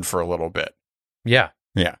around for a little bit. Yeah.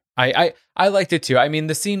 Yeah. I liked it too. I mean,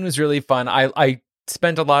 the scene was really fun. I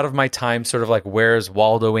spent a lot of my time sort of like Where's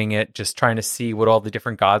Waldoing it, just trying to see what all the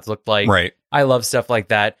different gods looked like. Right. I love stuff like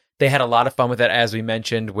that. They had a lot of fun with it, as we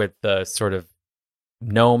mentioned, with the sort of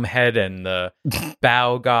gnome head and the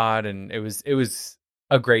bow god, and it was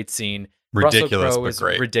a great scene. Ridiculous, Russell Crowe but was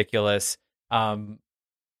great. ridiculous.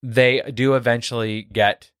 They do eventually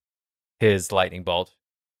get his lightning bolt.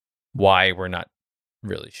 Why, we're not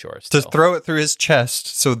really sure still. To throw it through his chest,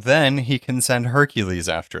 so then he can send Hercules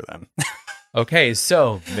after them. Okay,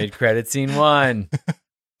 so mid-credit scene 1.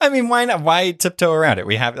 I mean, why not? Why tiptoe around it?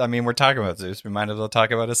 We're talking about Zeus. We might as well talk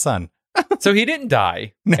about his son. So he didn't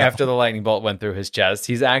die No. after the lightning bolt went through his chest.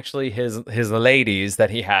 He's actually, his ladies that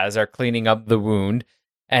he has are cleaning up the wound.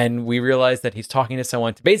 And we realize that he's talking to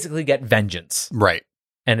someone to basically get vengeance. Right.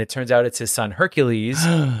 And it turns out it's his son Hercules,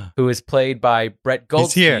 who is played by Brett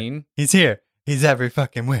Goldstein. He's here. He's every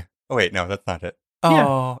fucking where. Oh, wait, no, that's not it. Yeah.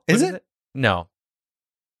 Oh, is What it? No.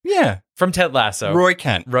 Yeah. From Ted Lasso. Roy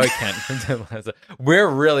Kent. Roy Kent from Ted Lasso. We're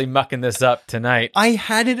really mucking this up tonight. I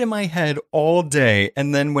had it in my head all day,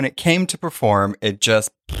 and then when it came to perform, it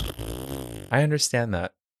just... I understand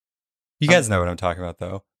that. You guys know what I'm talking about,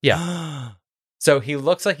 though. Yeah. So he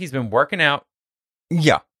looks like he's been working out.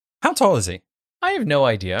 Yeah. How tall is he? I have no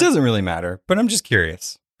idea. Doesn't really matter, but I'm just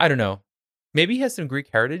curious. I don't know. Maybe he has some Greek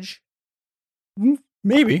heritage,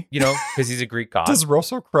 Maybe. you know, because he's a Greek god. Does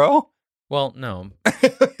Russell Crowe? Well, no.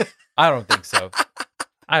 I don't think so.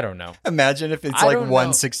 I don't know. Imagine if it's I like don't know.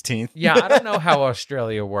 1/16th. Yeah, I don't know how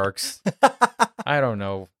Australia works. I don't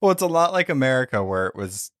know. Well, it's a lot like America where it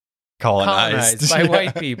was colonized Colonized by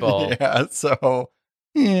white people. Yeah, so...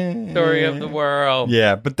 Story of the world.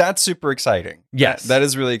 Yeah, but that's super exciting. Yes. That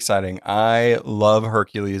is really exciting. I love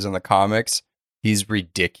Hercules in the comics. He's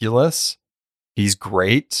ridiculous. He's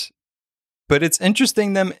great. But it's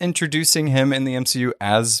interesting them introducing him in the MCU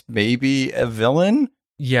as maybe a villain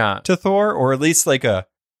Yeah. to Thor, or at least like a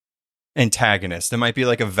antagonist. It might be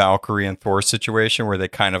like a Valkyrie and Thor situation where they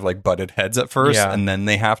kind of like butted heads at first Yeah. and then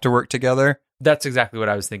they have to work together. That's exactly what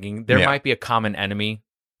I was thinking. There Yeah. might be a common enemy.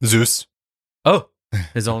 Zeus. Oh,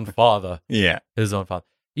 his own father. Yeah. His own father.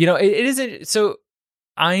 You know, it isn't. So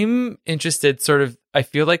I'm interested, sort of. I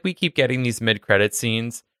feel like we keep getting these mid-credit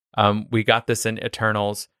scenes. We got this in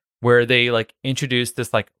Eternals where they like introduce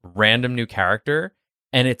this like random new character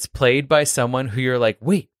and it's played by someone who you're like,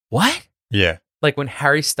 wait, what? Yeah. Like when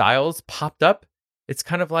Harry Styles popped up, it's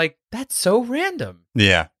kind of like, that's so random.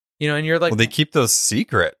 Yeah. You know, and you're like, Well, they keep those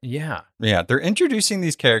secret. yeah. Yeah, they're introducing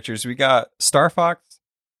these characters. We got Star Fox,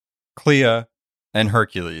 Clea, and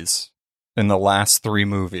Hercules in the last 3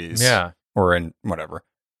 movies. Yeah. Or in whatever.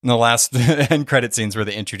 In the last end credit scenes where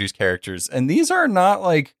they introduce characters. And these are not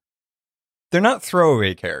like, they're not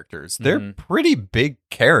throwaway characters. They're Mhm. pretty big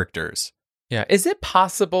characters. Yeah. Is it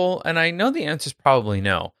possible? And I know the answer is probably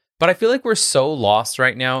no, but I feel like we're so lost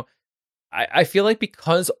right now. I feel like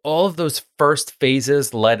because all of those first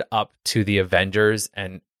phases led up to the Avengers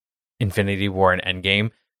and Infinity War and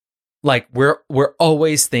Endgame, like we're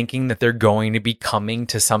always thinking that they're going to be coming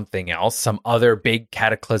to something else, some other big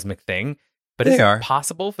cataclysmic thing. But They is are. it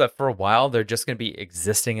possible that for a while they're just going to be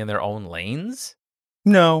existing in their own lanes?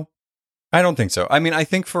 No, I don't think so. I mean, I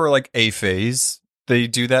think for like a phase, they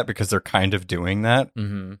do that because they're kind of doing that.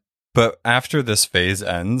 Mm-hmm. But after this phase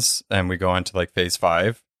ends and we go into like phase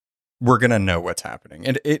 5, we're going to know what's happening.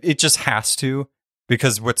 And it just has to,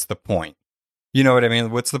 because what's the point? You know what I mean?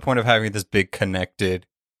 What's the point of having this big connected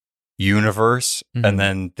universe Mhm. and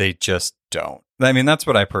then they just don't? I mean, that's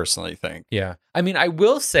what I personally think. Yeah. I mean, I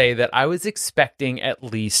will say that I was expecting at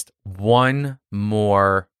least one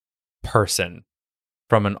more person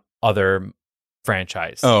from an other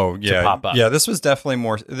franchise. Oh, yeah. pop up. Yeah, this was definitely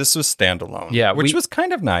more, this was standalone. Yeah, which we- was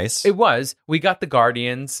kind of nice. It was. We got the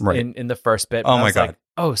Guardians Right. in the first bit. Oh and I my was like, God.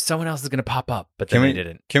 oh, someone else is going to pop up, but Can then we- they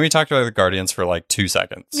didn't. Can we talk about the Guardians for like 2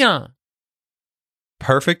 seconds? Yeah.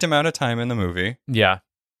 Perfect amount of time in the movie. Yeah.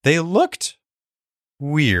 They looked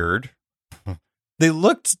weird. They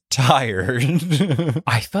looked tired.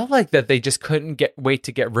 I felt like that they just couldn't wait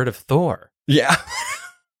to get rid of Thor. Yeah.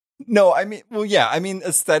 No, I mean, well, yeah. I mean,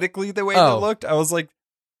 aesthetically, the way Oh. they looked, I was like,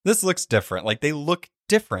 this looks different. Like, they look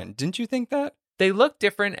different. Didn't you think that? They looked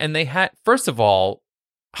different and they had, first of all,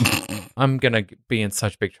 I'm going to be in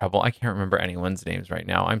such big trouble. I can't remember anyone's names right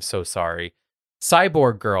now. I'm so sorry.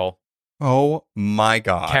 Cyborg girl, Oh my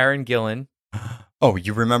God. Karen Gillan, Oh,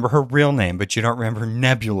 you remember her real name, but you don't remember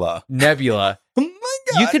Nebula. Nebula. Oh my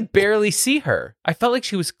God. You could barely see her. I felt like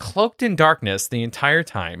she was cloaked in darkness the entire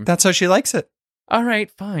time. That's how she likes it. All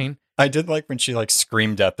right, fine. I did like when she like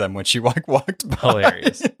screamed at them when she walked by.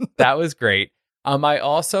 Hilarious. That was great. I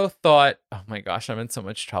also thought, oh my gosh, I'm in so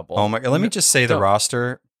much trouble. Oh my! Let me just say the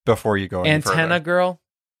roster before you go any Antenna further. Girl.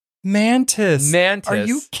 Mantis. Mantis. Are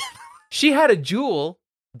you? She had a jewel.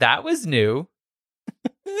 That was new.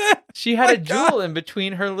 She had a jewel in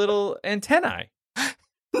between her little antennae.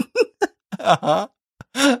 Uh-huh.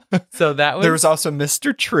 So that was... There was also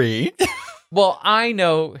Mr. Tree. Well, I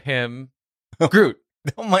know him. Groot.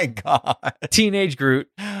 Oh my God. Teenage Groot,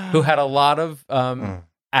 who had a lot of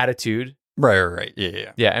attitude. Right.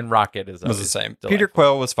 Yeah. Yeah, and Rocket was the same. delightful. Peter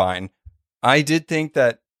Quill was fine. I did think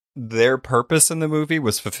that their purpose in the movie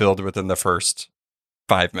was fulfilled within the first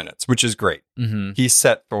 5 minutes, which is great. Mm-hmm. He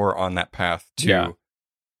set Thor on that path to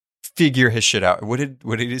figure his shit out. What did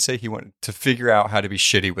he say? He wanted to figure out how to be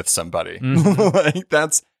shitty with somebody. Mm-hmm. Like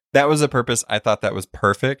that was the purpose. I thought that was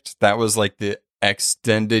perfect. That was like the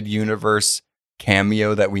extended universe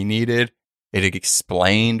cameo that we needed. It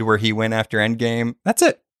explained where he went after Endgame. That's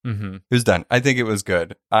it. Mm-hmm. It was done. I think it was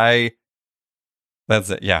good. That's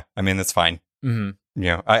it. Yeah. I mean, that's fine. Mm-hmm. You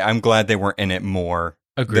know, I'm glad they weren't in it more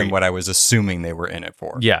Agreed. than what I was assuming they were in it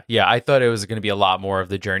for. Yeah. I thought it was going to be a lot more of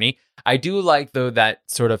the journey. I do like, though, that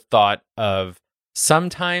sort of thought of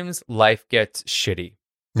sometimes life gets shitty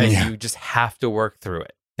and you just have to work through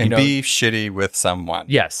it. And be shitty with someone.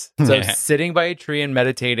 Yes. So sitting by a tree and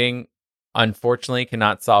meditating, unfortunately,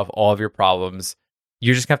 cannot solve all of your problems.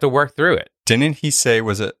 You just have to work through it. Didn't he say,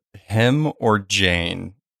 was it him or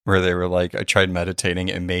Jane, where they were like, I tried meditating,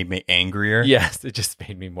 it made me angrier? Yes, it just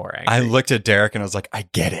made me more angry. I looked at Derek and I was like, I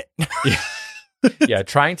get it. Yeah,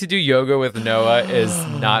 trying to do yoga with Noah is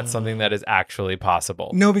not something that is actually possible.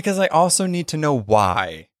 No, because I also need to know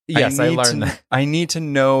why. Yes, I learned that. I need to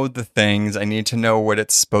know the things. I need to know what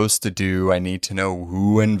it's supposed to do. I need to know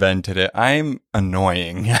who invented it. I'm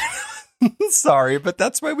annoying. Sorry, but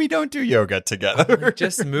that's why we don't do yoga together.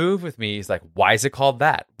 Just move with me. He's like, why is it called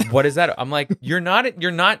that? What is that? I'm like, you're not.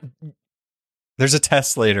 There's a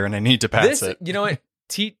test later and I need to pass it. You know what?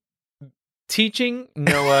 Teaching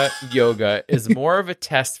Noah yoga is more of a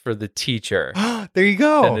test for the teacher. There you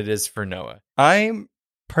go. Than it is for Noah. I'm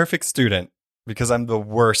perfect student because I'm the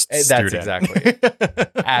worst student. That's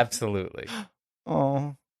exactly. Absolutely.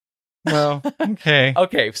 Oh. Well, okay.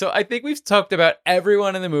 Okay, so I think we've talked about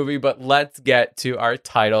everyone in the movie, but let's get to our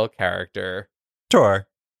title character. Thor.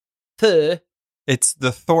 Thor. It's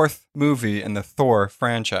the Thorth movie in the Thor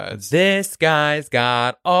franchise. This guy's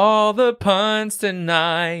got all the puns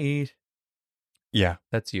tonight. Yeah.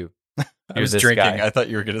 That's you. I was drinking. Guy. I thought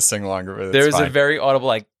you were going to sing along with it. There's a very audible,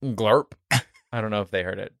 like, glurp. I don't know if they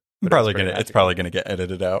heard it. It's probably gonna get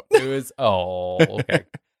edited out. It was okay.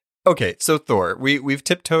 Okay, so Thor, we've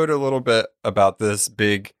tiptoed a little bit about this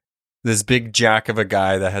big jack of a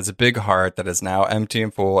guy that has a big heart that is now empty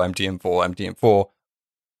and full, empty and full, empty and full.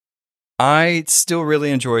 I still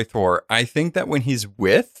really enjoy Thor. I think that when he's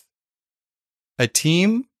with a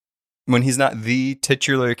team, when he's not the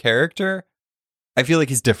titular character, I feel like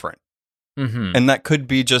he's different. Mm-hmm. And that could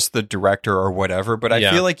be just the director or whatever, but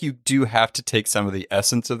I feel like you do have to take some of the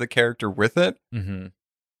essence of the character with it. Mm-hmm.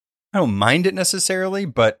 I don't mind it necessarily,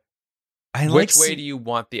 but Which way do you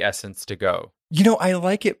want the essence to go? You know, I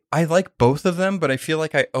like it. I like both of them, but I feel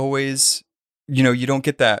like I always, you don't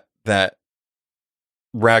get that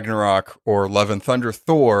Ragnarok or Love and Thunder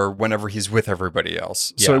Thor whenever he's with everybody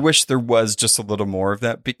else. So I wish there was just a little more of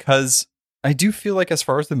that, because I do feel like as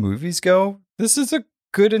far as the movies go, this is a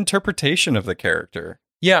good interpretation of the character.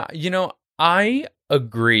 Yeah, I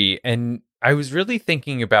agree. And I was really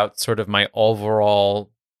thinking about sort of my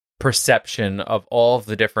overall perception of all of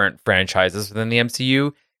the different franchises within the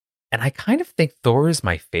MCU. And I kind of think Thor is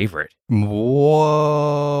my favorite.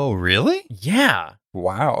 Whoa, really? Yeah.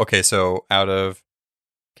 Wow. Okay, so out of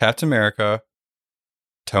Captain America,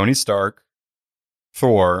 Tony Stark,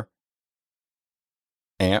 Thor,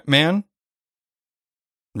 Ant-Man,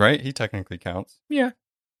 right? He technically counts. Yeah.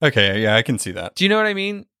 Okay, yeah, I can see that. Do you know what I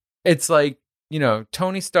mean? It's like,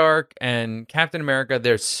 Tony Stark and Captain America,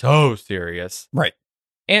 they're so serious. Right.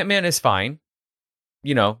 Ant-Man is fine.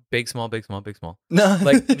 Big, small, big, small, big, small. No,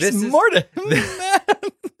 like this is more to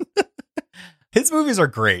his movies are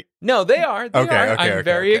great. No, they are. Okay, I'm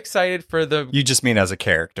very excited for the. You just mean as a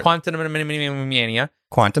character.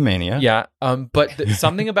 Quantumania. Yeah. But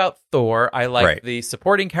something about Thor, I like the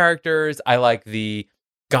supporting characters. I like the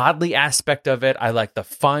godly aspect of it. I like the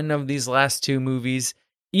fun of these last two movies.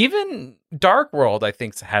 Even Dark World, I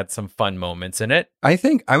think, had some fun moments in it. I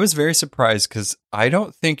think I was very surprised because I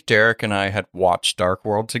don't think Derek and I had watched Dark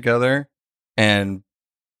World together. And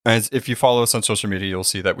if you follow us on social media, you'll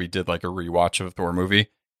see that we did like a rewatch of a Thor movie.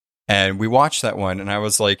 And we watched that one. And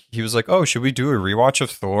he was like, oh, should we do a rewatch of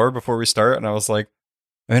Thor before we start? And I was like,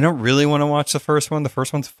 I don't really want to watch the first one. The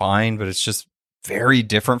first one's fine, but it's just very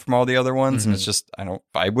different from all the other ones. And it's just, I don't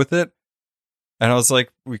vibe with it. And I was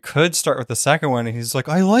like, we could start with the second one. And he's like,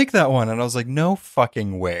 I like that one. And I was like, no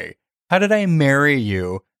fucking way. How did I marry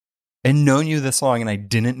you and known you this long and I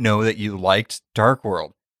didn't know that you liked Dark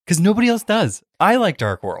World? Because nobody else does. I like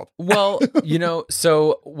Dark World. Well,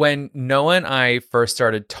 so when Noah and I first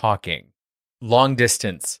started talking, long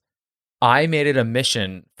distance, I made it a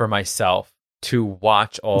mission for myself to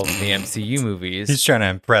watch all of the MCU movies. He's trying to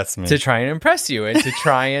impress me. To try and impress you and to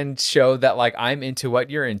try and show that like I'm into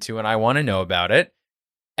what you're into and I want to know about it.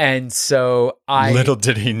 And so Little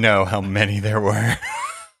did he know how many there were.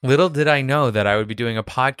 Little did I know that I would be doing a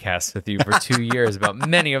podcast with you for 2 years about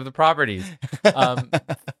many of the properties.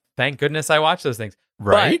 Thank goodness I watched those things.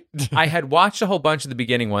 Right? But I had watched a whole bunch of the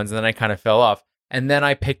beginning ones and then I kind of fell off. And then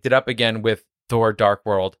I picked it up again with Thor Dark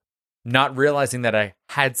World, not realizing that I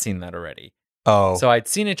had seen that already. Oh. So I'd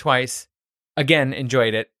seen it twice. Again,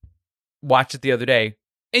 enjoyed it. Watched it the other day.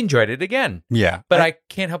 Enjoyed it again. Yeah. But I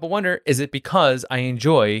can't help but wonder, is it because I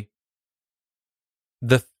enjoy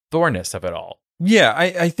the Thorness of it all? Yeah,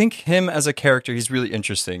 I think him as a character, he's really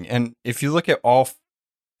interesting. And if you look at all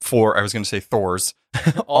four, I was going to say Thors.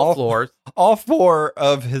 all floors. All four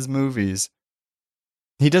of his movies,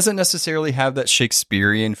 he doesn't necessarily have that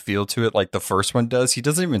Shakespearean feel to it like the first one does. He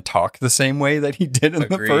doesn't even talk the same way that he did in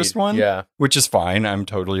the first one. Yeah. Which is fine. I'm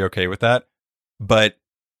totally okay with that. But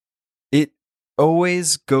it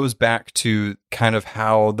always goes back to kind of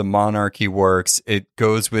how the monarchy works. It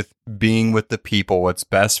goes with being with the people, what's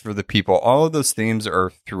best for the people. All of those themes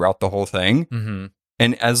are throughout the whole thing. Mm-hmm.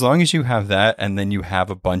 And as long as you have that, and then you have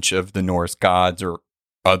a bunch of the Norse gods or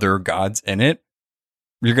other gods in it,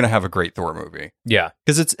 you're going to have a great Thor movie. Yeah.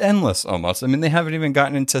 Because it's endless almost. I mean, they haven't even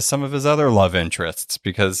gotten into some of his other love interests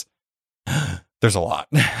because there's a lot.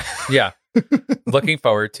 Yeah. Looking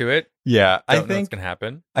forward to it. Yeah. I Don't know what's think going to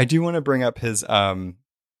happen. I do want to bring up his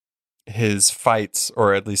fights,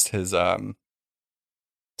 or at least his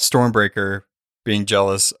Stormbreaker being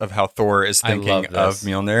jealous of how Thor is I thinking love of this.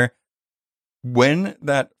 Mjolnir. When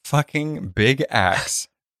that fucking big axe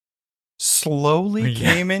slowly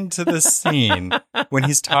came into the scene when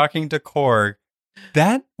he's talking to Korg,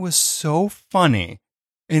 that was so funny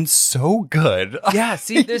and so good. Yeah,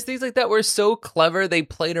 see, there's things like that were so clever. They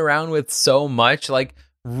played around with so much, like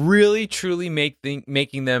really, truly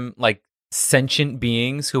making them like sentient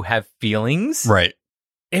beings who have feelings. Right.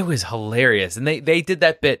 It was hilarious. And they did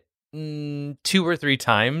that bit 2 or 3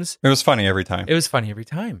 times. It was funny every time. It was funny every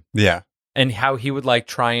time. Yeah. And how he would like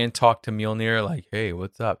try and talk to Mjolnir, like, hey,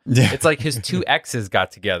 what's up? Yeah. It's like his 2 exes got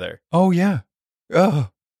together. Oh, yeah.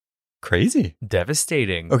 Oh, crazy.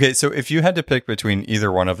 Devastating. Okay, so if you had to pick between either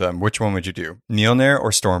one of them, which one would you do? Mjolnir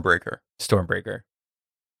or Stormbreaker? Stormbreaker.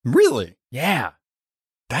 Really? Yeah.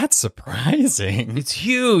 That's surprising. It's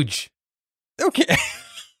huge. Okay.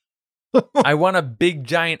 I want a big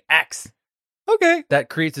giant axe Okay. that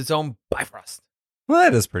creates its own Bifrost. Well,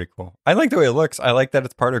 that is pretty cool. I like the way it looks. I like that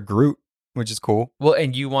it's part of Groot, which is cool. Well,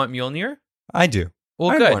 and you want Mjolnir? I do.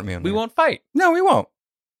 Well, I good. want Mjolnir. We won't fight. No, we won't.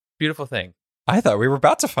 Beautiful thing. I thought we were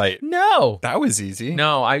about to fight. No. That was easy.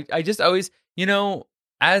 No, I just always,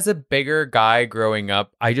 as a bigger guy growing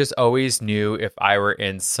up, I just always knew if I were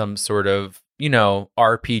in some sort of,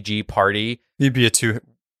 RPG party. You'd be a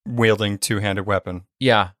wielding two-handed weapon.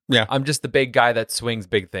 Yeah. Yeah. I'm just the big guy that swings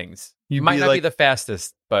big things. You You'd might be not be like- the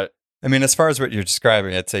fastest, but I mean, as far as what you're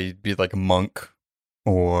describing, I'd say you'd be like a monk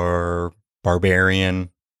or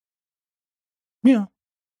barbarian. Yeah.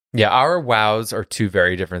 yeah, our WoWs are 2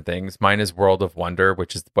 very different things. Mine is World of Wonder,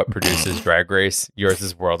 which is what produces Drag Race. Yours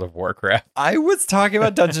is World of Warcraft. I was talking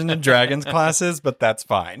about Dungeons and Dragons classes, but that's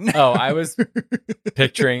fine. Oh, I was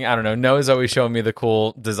picturing, I don't know, Noah's always showing me the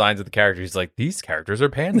cool designs of the characters. He's like, these characters are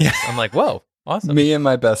pandas. Yeah. I'm like, whoa, awesome. Me and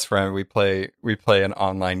my best friend, we play an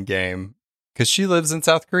online game because she lives in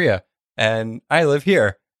South Korea and I live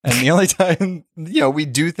here. And the only time,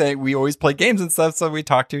 we always play games and stuff. So we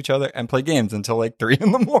talk to each other and play games until like 3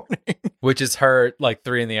 a.m. Which is her like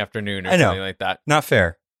 3 p.m. or I know. something like that. Not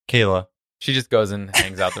fair. Kayla. She just goes and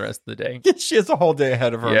hangs out the rest of the day. She has a whole day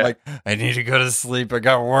ahead of her. Yeah. I'm like, I need to go to sleep. I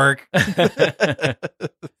got work.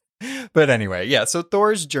 But anyway, yeah. So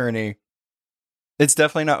Thor's journey, it's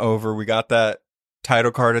definitely not over. We got that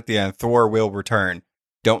title card at the end. Thor will return.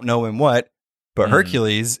 Don't know in what, but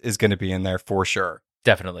Hercules is going to be in there for sure.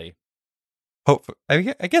 Definitely. Hopefully,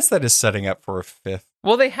 I guess that is setting up for a 5th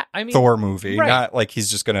Well, Thor movie, right. not like he's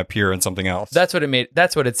just going to appear in something else. That's what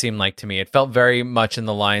it seemed like to me. It felt very much in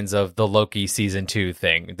the lines of the Loki season 2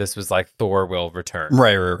 thing. This was like Thor will return.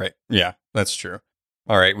 Right. Yeah, that's true.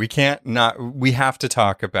 All right, we have to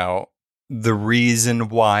talk about the reason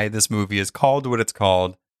why this movie is called what it's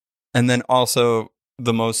called. And then also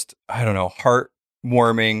the most, I don't know,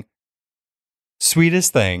 heartwarming,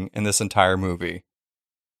 sweetest thing in this entire movie.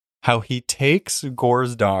 How he takes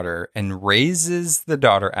Gore's daughter and raises the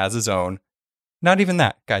daughter as his own. Not even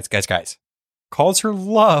that, guys. Calls her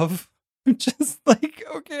love. Just like,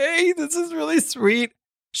 okay, this is really sweet.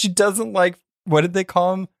 She doesn't like, what did they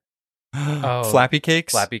call him? Flappy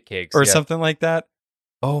cakes? Flappy cakes. Or something like that.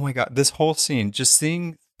 Oh my God. This whole scene, just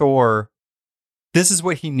seeing Thor, this is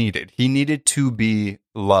what he needed. He needed to be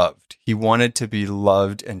loved. He wanted to be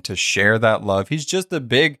loved and to share that love. He's just a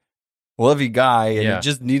big, lovey guy, and he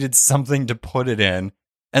just needed something to put it in.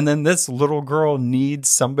 And then this little girl needs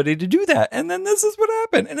somebody to do that. And then this is what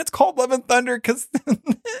happened. And it's called Love and Thunder because...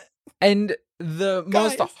 And the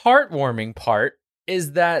most heartwarming part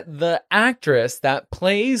is that the actress that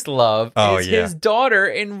plays Love is his daughter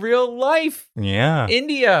in real life. Yeah.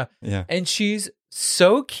 India. Yeah. And she's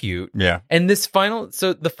so cute. Yeah. And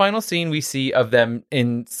the final scene we see of them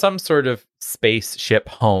in some sort of spaceship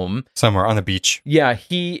home. Somewhere on the beach. Yeah.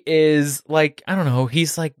 He is like, I don't know,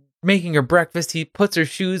 he's like making her breakfast. He puts her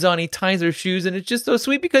shoes on, he ties her shoes. And it's just so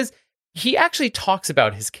sweet because he actually talks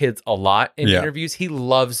about his kids a lot in interviews. He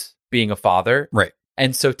loves being a father. Right.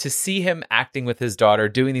 And so to see him acting with his daughter,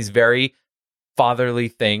 doing these very fatherly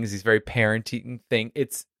things, these very parenting things,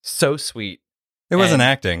 it's so sweet. It wasn't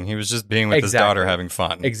acting. He was just being with his daughter having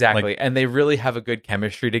fun. Exactly. Like, and they really have a good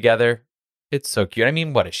chemistry together. It's so cute. I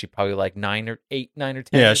mean, what is she? Probably like 9 or 10.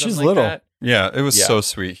 Yeah, she's like little. That. Yeah, it was so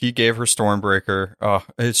sweet. He gave her Stormbreaker. Oh,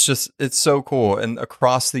 it's so cool. And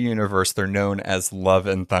across the universe, they're known as Love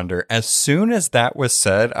and Thunder. As soon as that was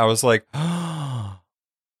said, I was like, oh,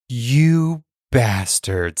 you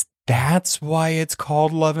bastards. That's why it's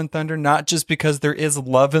called Love and Thunder. Not just because there is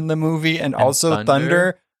love in the movie and also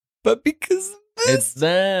thunder, but because it's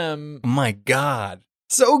them. Oh my God.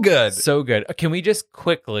 So good. So good. Can we just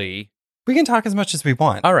quickly... We can talk as much as we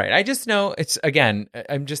want. All right. I just know it's, again,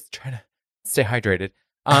 I'm just trying to stay hydrated.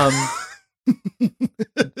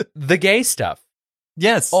 The gay stuff.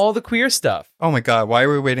 Yes. All the queer stuff. Oh my God. Why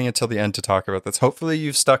are we waiting until the end to talk about this? Hopefully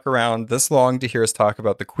you've stuck around this long to hear us talk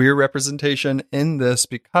about the queer representation in this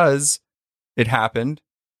because it happened.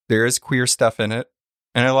 There is queer stuff in it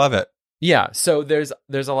and I love it. Yeah. So there's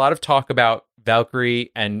a lot of talk about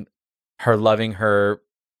Valkyrie and her loving her.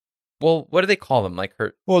 Well, what do they call them? Like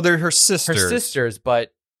her. Well, they're her sisters. Her sisters,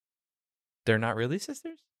 but they're not really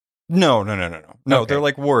sisters? No. Okay. They're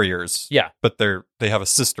like warriors. Yeah. But they have a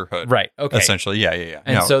sisterhood. Right. Okay. Essentially. Yeah.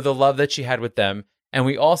 And so the love that she had with them. And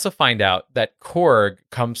we also find out that Korg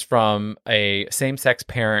comes from a same-sex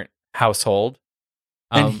parent household.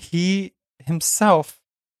 And he himself,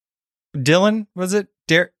 Dylan, was it?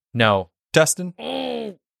 No. Dustin?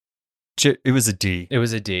 Oh. It was a D. It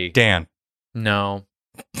was a D. Dan. No.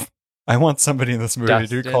 I want somebody in this movie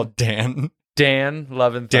Dustin. called Dan. Dan,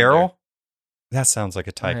 Love and Thunder. Daryl? That sounds like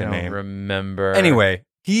a type of name. I don't remember. Anyway,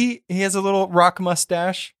 he has a little rock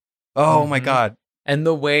mustache. Oh my God. And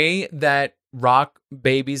the way that rock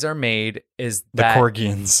babies are made is the that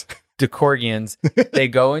Korgians. The Korgians, they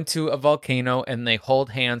go into a volcano and they hold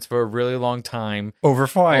hands for a really long time over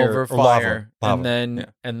fire, lava. And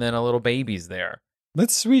then a little baby's there.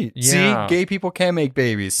 That's sweet. Yeah. See, gay people can make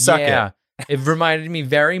babies. Suck it. It reminded me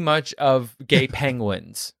very much of gay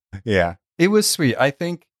penguins. Yeah, it was sweet. I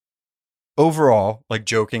think overall, like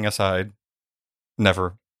joking aside,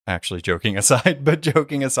 never actually joking aside, but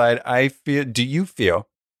joking aside, do you feel,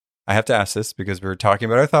 I have to ask this because we're talking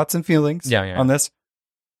about our thoughts and feelings on this.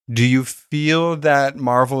 Do you feel that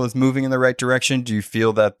Marvel is moving in the right direction? Do you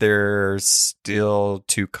feel that they're still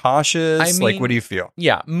too cautious? Like, what do you feel?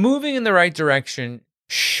 Yeah, moving in the right direction,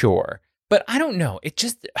 sure. But I don't know. It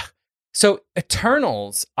just... So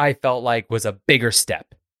Eternals, I felt like, was a bigger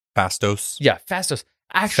step. Phastos. Yeah, Phastos.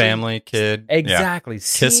 Actually, family, kid. Exactly. Yeah.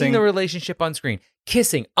 Seeing Kissing. the relationship on screen.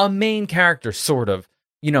 Kissing. A main character, sort of.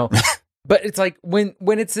 You know... But it's like, when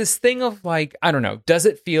it's this thing of like, I don't know, does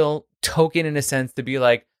it feel token in a sense to be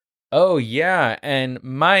like, oh yeah, and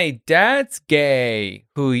my dad's gay,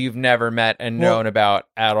 who you've never met and known about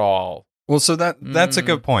at all. Well, so that's a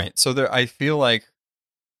good point. So there, I feel like,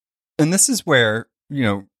 and this is where, you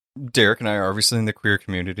know, Derek and I are obviously in the queer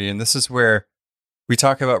community, and this is where we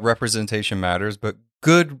talk about representation matters, but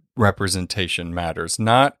good representation matters.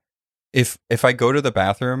 Not if I go to the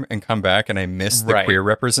bathroom and come back and I miss the queer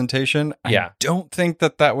representation, I don't think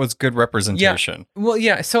that was good representation. Yeah. Well,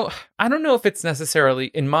 yeah. So I don't know if it's necessarily,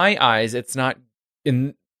 in my eyes, it's not,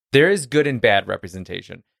 there is good and bad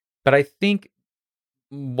representation. But I think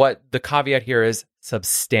what the caveat here is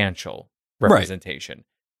substantial representation.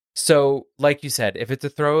 So, like you said, if it's a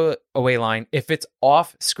throwaway line, if it's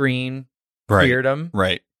off screen queerdom,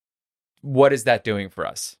 Right. what is that doing for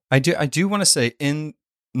us? I do want to say,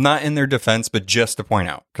 not in their defense, but just to point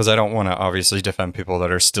out, because I don't want to obviously defend people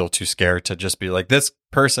that are still too scared to just be like, this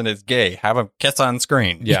person is gay, have a kiss on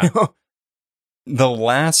screen. Yeah. You know? The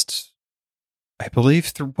last, I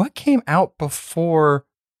believe, what came out before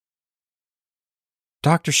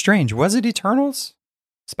Doctor Strange? Was it Eternals?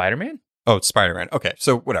 Spider-Man? Oh, it's Spider-Man. Okay,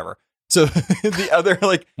 so whatever. So the other,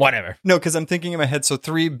 like... Whatever. No, because I'm thinking in my head, so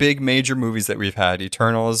 3 big major movies that we've had,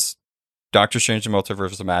 Eternals, Doctor Strange and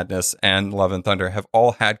Multiverse of Madness, and Love and Thunder, have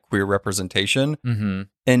all had queer representation. Mm-hmm.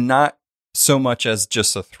 And not so much as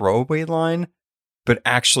just a throwaway line, but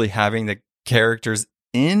actually having the characters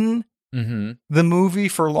in the movie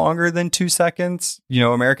for longer than 2 seconds. You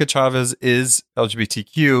know, America Chavez is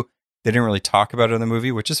LGBTQ. They didn't really talk about it in the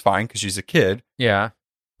movie, which is fine because she's a kid. Yeah.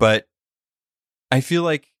 But I feel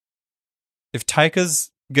like if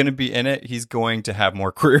Taika's going to be in it, he's going to have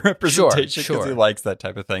more queer representation because he likes that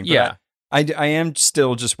type of thing. But yeah. I am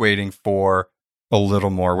still just waiting for a little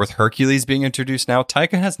more. With Hercules being introduced now,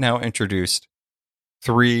 Taika has now introduced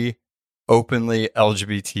 3 openly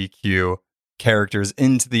LGBTQ characters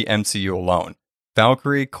into the MCU alone.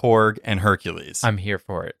 Valkyrie, Korg, and Hercules. I'm here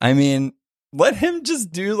for it. I mean, let him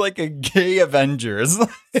just do like a gay Avengers.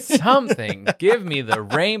 Something. Give me the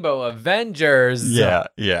Rainbow Avengers.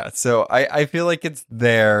 Yeah. So I feel like it's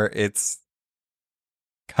there. It's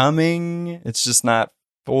coming. It's just not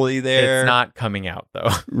fully there. It's not coming out, though.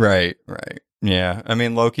 Right. Yeah. I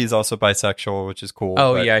mean, Loki's also bisexual, which is cool.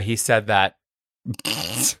 Oh, yeah. He said that.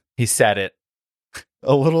 He said it.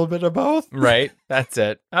 A little bit of both. Right. That's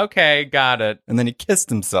it. Okay. Got it. And then he kissed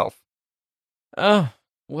himself. Oh,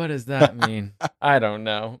 what does that mean? I don't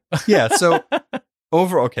know. Yeah. So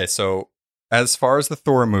overall, okay. So as far as the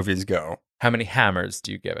Thor movies go, how many hammers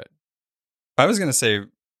do you give it? I was going to say,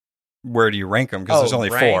 where do you rank them? Because there's only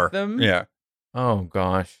 4. Them? Yeah. Oh,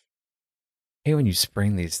 gosh. I hate when you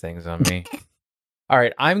spring these things on me. All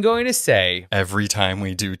right. I'm going to say... Every time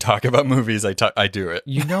we do talk about movies, I do it.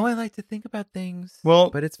 You know I like to think about things. Well,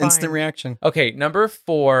 but it's fine. Instant reaction. Okay. Number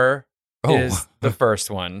 4 is the first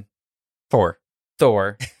one. Thor.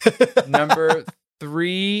 Number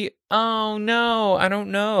 3... Oh, no. I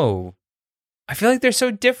don't know. I feel like they're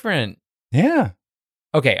so different. Yeah.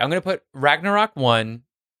 Okay. I'm going to put Ragnarok 1,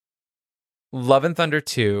 Love and Thunder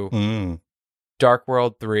 2, Dark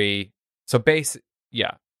World 3. So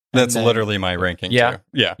yeah. That's literally my ranking too.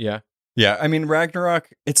 Yeah. I mean, Ragnarok,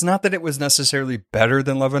 it's not that it was necessarily better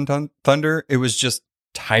than Love and Thunder. It was just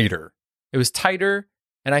tighter. It was tighter,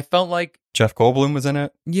 and I felt like... Jeff Goldblum was in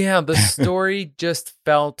it. Yeah, the story just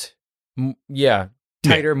felt,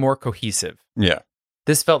 tighter, more cohesive. Yeah.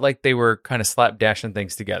 This felt like they were kind of slapdashing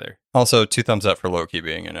things together. Also, 2 thumbs up for Loki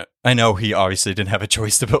being in it. I know he obviously didn't have a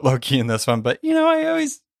choice to put Loki in this one, but, you know, I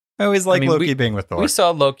always like Loki being with Thor. We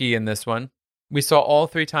saw Loki in this one. We saw all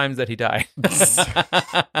 3 times that he died.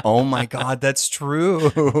 Oh my God, that's true.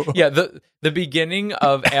 Yeah, the beginning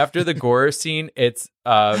of after the gore scene, it's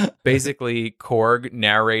basically Korg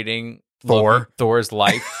narrating Thor's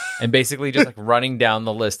life and basically just like running down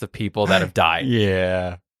the list of people that have died.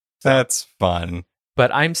 Yeah, that's fun.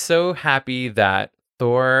 But I'm so happy that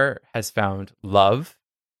Thor has found love.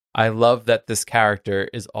 I love that this character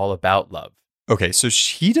is all about love. Okay, so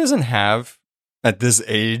he doesn't have... At this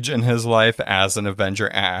age in his life, as an Avenger,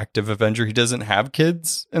 active Avenger, he doesn't have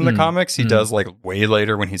kids in the comics. He does like way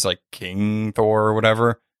later when he's like King Thor or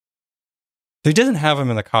whatever. So he doesn't have him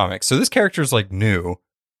in the comics. So this character is like new.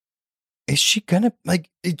 Is she gonna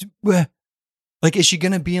is she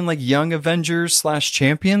gonna be in like Young Avengers /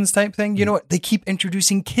 Champions type thing? You know what? They keep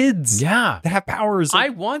introducing kids. Yeah, that have powers. I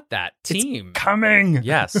want that team. It's coming.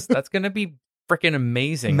 Yes, that's gonna be freaking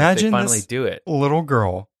amazing. Imagine if they finally this do it. Little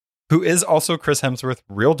girl, who is also Chris Hemsworth's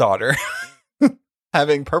real daughter,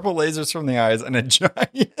 having purple lasers from the eyes and a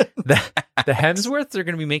giant... The Hemsworths are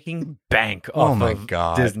going to be making bank off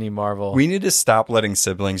of Disney Marvel. We need to stop letting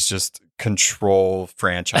siblings just control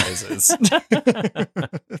franchises.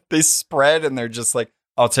 They spread and they're just like,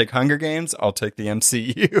 I'll take Hunger Games, I'll take the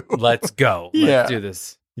MCU. Let's go. Let's do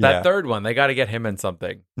this. That third one, they got to get him in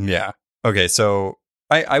something. Yeah. Okay, so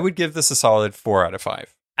I would give this a solid 4 out of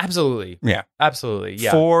 5. Absolutely. Yeah. Absolutely.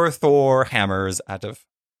 Yeah. 4 Thor hammers out of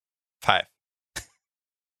 5.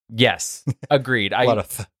 Yes. Agreed. I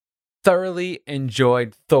thoroughly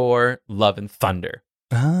enjoyed Thor, Love and Thunder.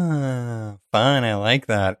 Ah, fun. I like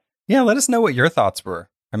that. Yeah, let us know what your thoughts were.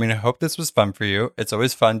 I mean, I hope this was fun for you. It's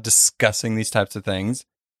always fun discussing these types of things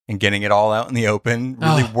and getting it all out in the open,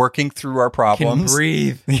 really working through our problems. Can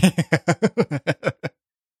breathe.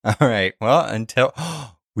 All right. Well, until...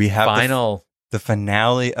 we have Final. the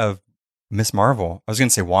finale of Miss Marvel. I was going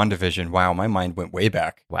to say WandaVision. Wow, my mind went way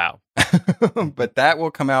back. Wow. But that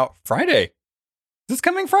will come out Friday. This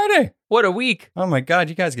coming Friday. What a week. Oh my God,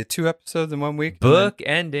 you guys get 2 episodes in 1 week. Book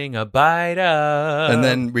ending a bite of. And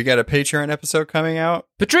then we got a Patreon episode coming out.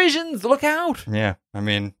 Patricians, look out. Yeah, I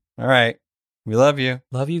mean, all right. We love you.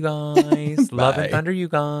 Love you guys. Love Bye. and thunder you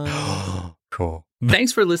guys. Cool.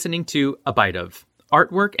 Thanks for listening to A Bite of,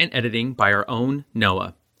 artwork and editing by our own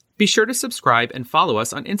Noah. Be sure to subscribe and follow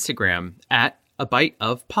us on Instagram at A Bite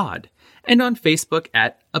of Pod and on Facebook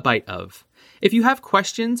at A Bite of. If you have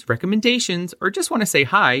questions, recommendations, or just want to say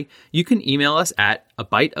hi, you can email us at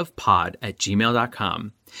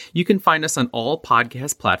abiteofpod@gmail.com. You can find us on all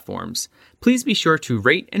podcast platforms. Please be sure to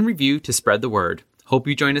rate and review to spread the word. Hope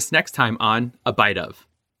you join us next time on A Bite of.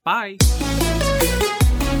 Bye.